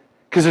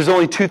 Because there's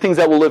only 2 things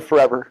that will live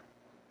forever.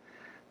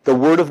 The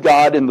Word of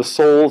God and the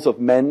souls of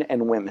men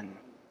and women.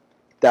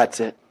 That's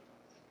it.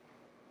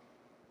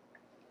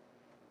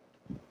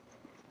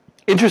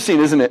 Interesting,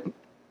 isn't it?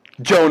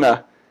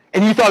 Jonah.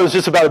 And you thought it was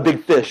just about a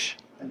big fish.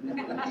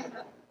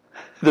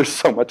 There's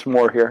so much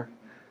more here.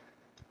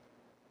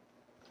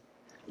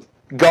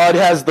 God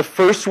has the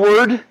first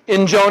word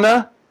in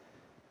Jonah.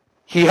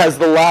 He has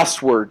the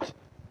last word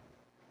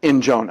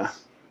in Jonah.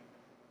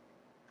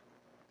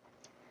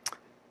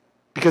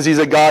 Because He's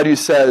a God who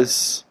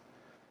says,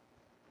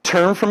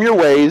 turn from your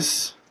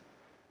ways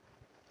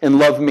and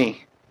love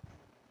me.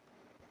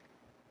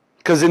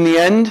 Because in the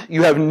end,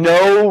 you have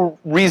no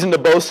reason to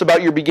boast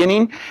about your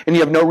beginning, and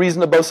you have no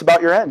reason to boast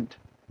about your end.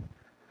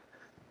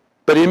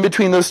 But in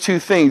between those 2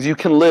 things, you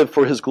can live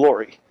for His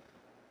glory.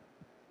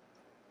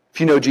 If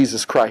you know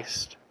Jesus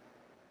Christ,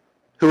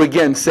 who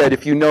again said,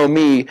 if you know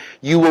me,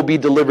 you will be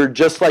delivered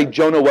just like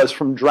Jonah was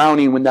from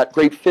drowning when that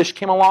great fish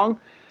came along.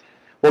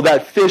 Well,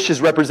 that fish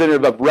is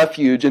representative of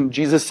refuge, and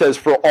Jesus says,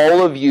 for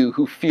all of you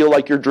who feel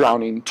like you're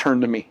drowning, turn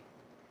to me.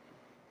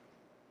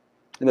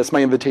 And that's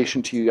my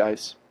invitation to you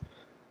guys.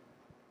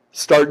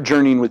 Start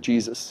journeying with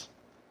Jesus.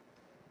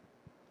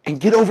 And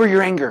get over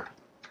your anger.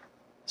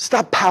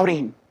 Stop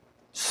pouting.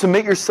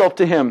 Submit yourself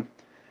to Him,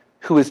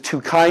 who is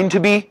too kind to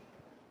be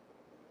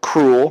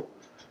cruel,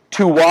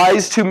 too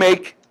wise to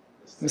make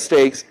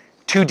mistakes,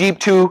 too deep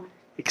to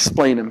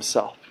explain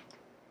Himself.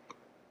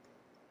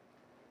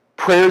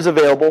 Prayer is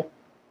available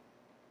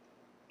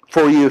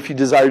for you if you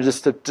desire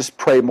just to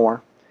pray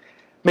more.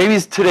 Maybe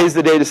today's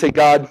the day to say,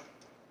 God,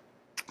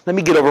 Let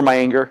me get over my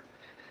anger.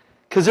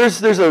 Because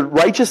there's a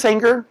righteous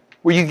anger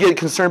where you get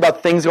concerned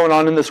about things going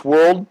on in this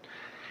world.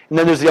 And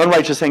then there's the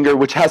unrighteous anger,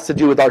 which has to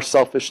do with our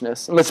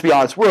selfishness. And let's be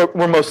honest,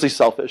 we're mostly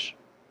selfish.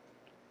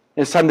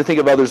 And it's time to think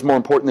of others more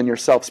important than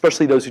yourself,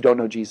 especially those who don't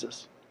know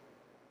Jesus.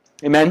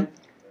 Amen?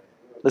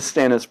 Let's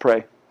stand and let's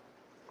pray.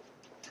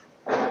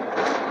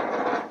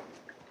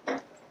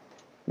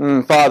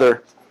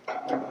 Father,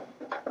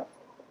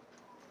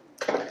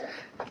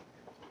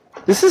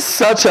 this is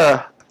such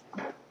a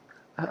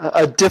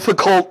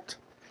difficult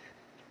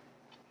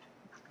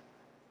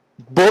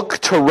book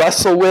to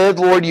wrestle with.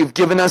 Lord, you've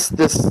given us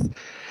this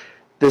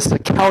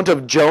account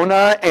of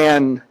Jonah,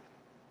 and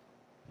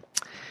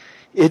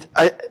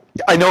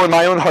I know in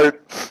my own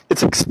heart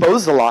it's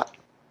exposed a lot.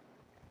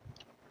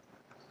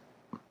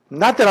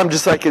 Not that I'm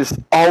just like this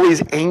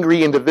always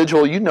angry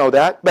individual, you know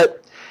that,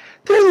 but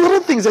there are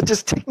little things that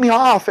just tick me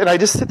off, and I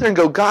just sit there and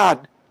go,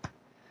 God,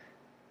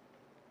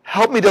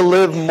 help me to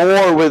live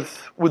more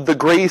with the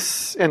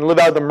grace and live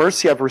out of the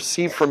mercy I've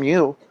received from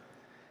you,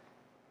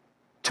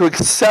 to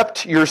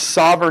accept your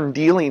sovereign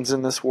dealings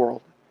in this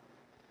world,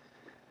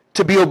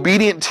 to be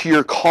obedient to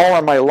your call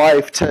on my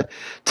life, to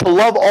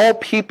love all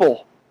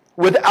people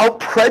without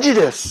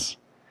prejudice,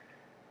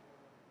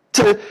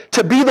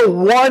 to be the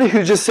one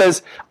who just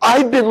says,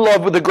 I've been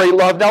loved with a great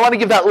love, now I want to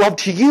give that love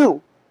to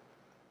you.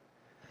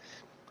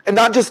 And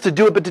not just to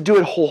do it, but to do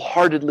it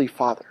wholeheartedly,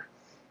 Father.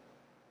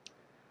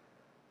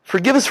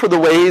 Forgive us for the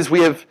ways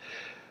we have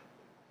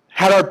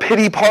had our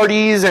pity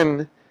parties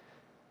and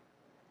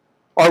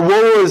our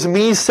woe is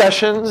me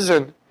sessions,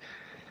 and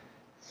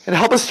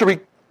help us to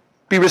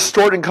be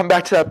restored and come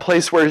back to that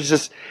place where it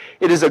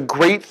is a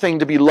great thing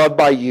to be loved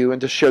by you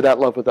and to share that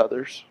love with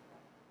others.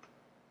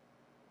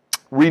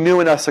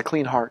 Renew in us a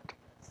clean heart.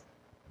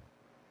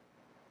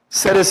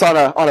 Set us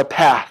on a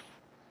path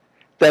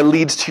that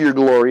leads to your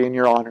glory and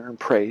your honor and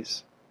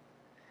praise.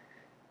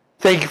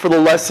 Thank you for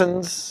the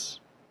lessons.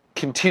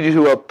 Continue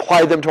to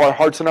apply them to our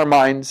hearts and our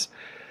minds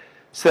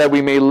so that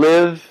we may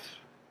live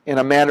in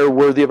a manner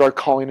worthy of our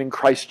calling in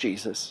Christ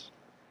Jesus.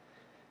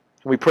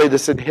 And we pray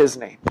this in His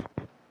name.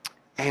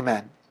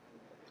 Amen.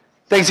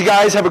 Thanks, you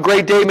guys. Have a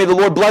great day. May the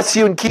Lord bless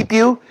you and keep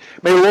you.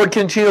 May the Lord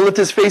continue to lift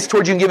His face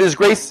towards you and give His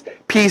grace,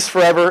 peace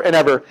forever and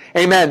ever.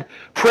 Amen.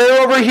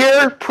 Prayer over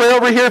here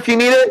if you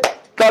need it.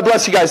 God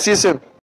bless you guys. See you soon.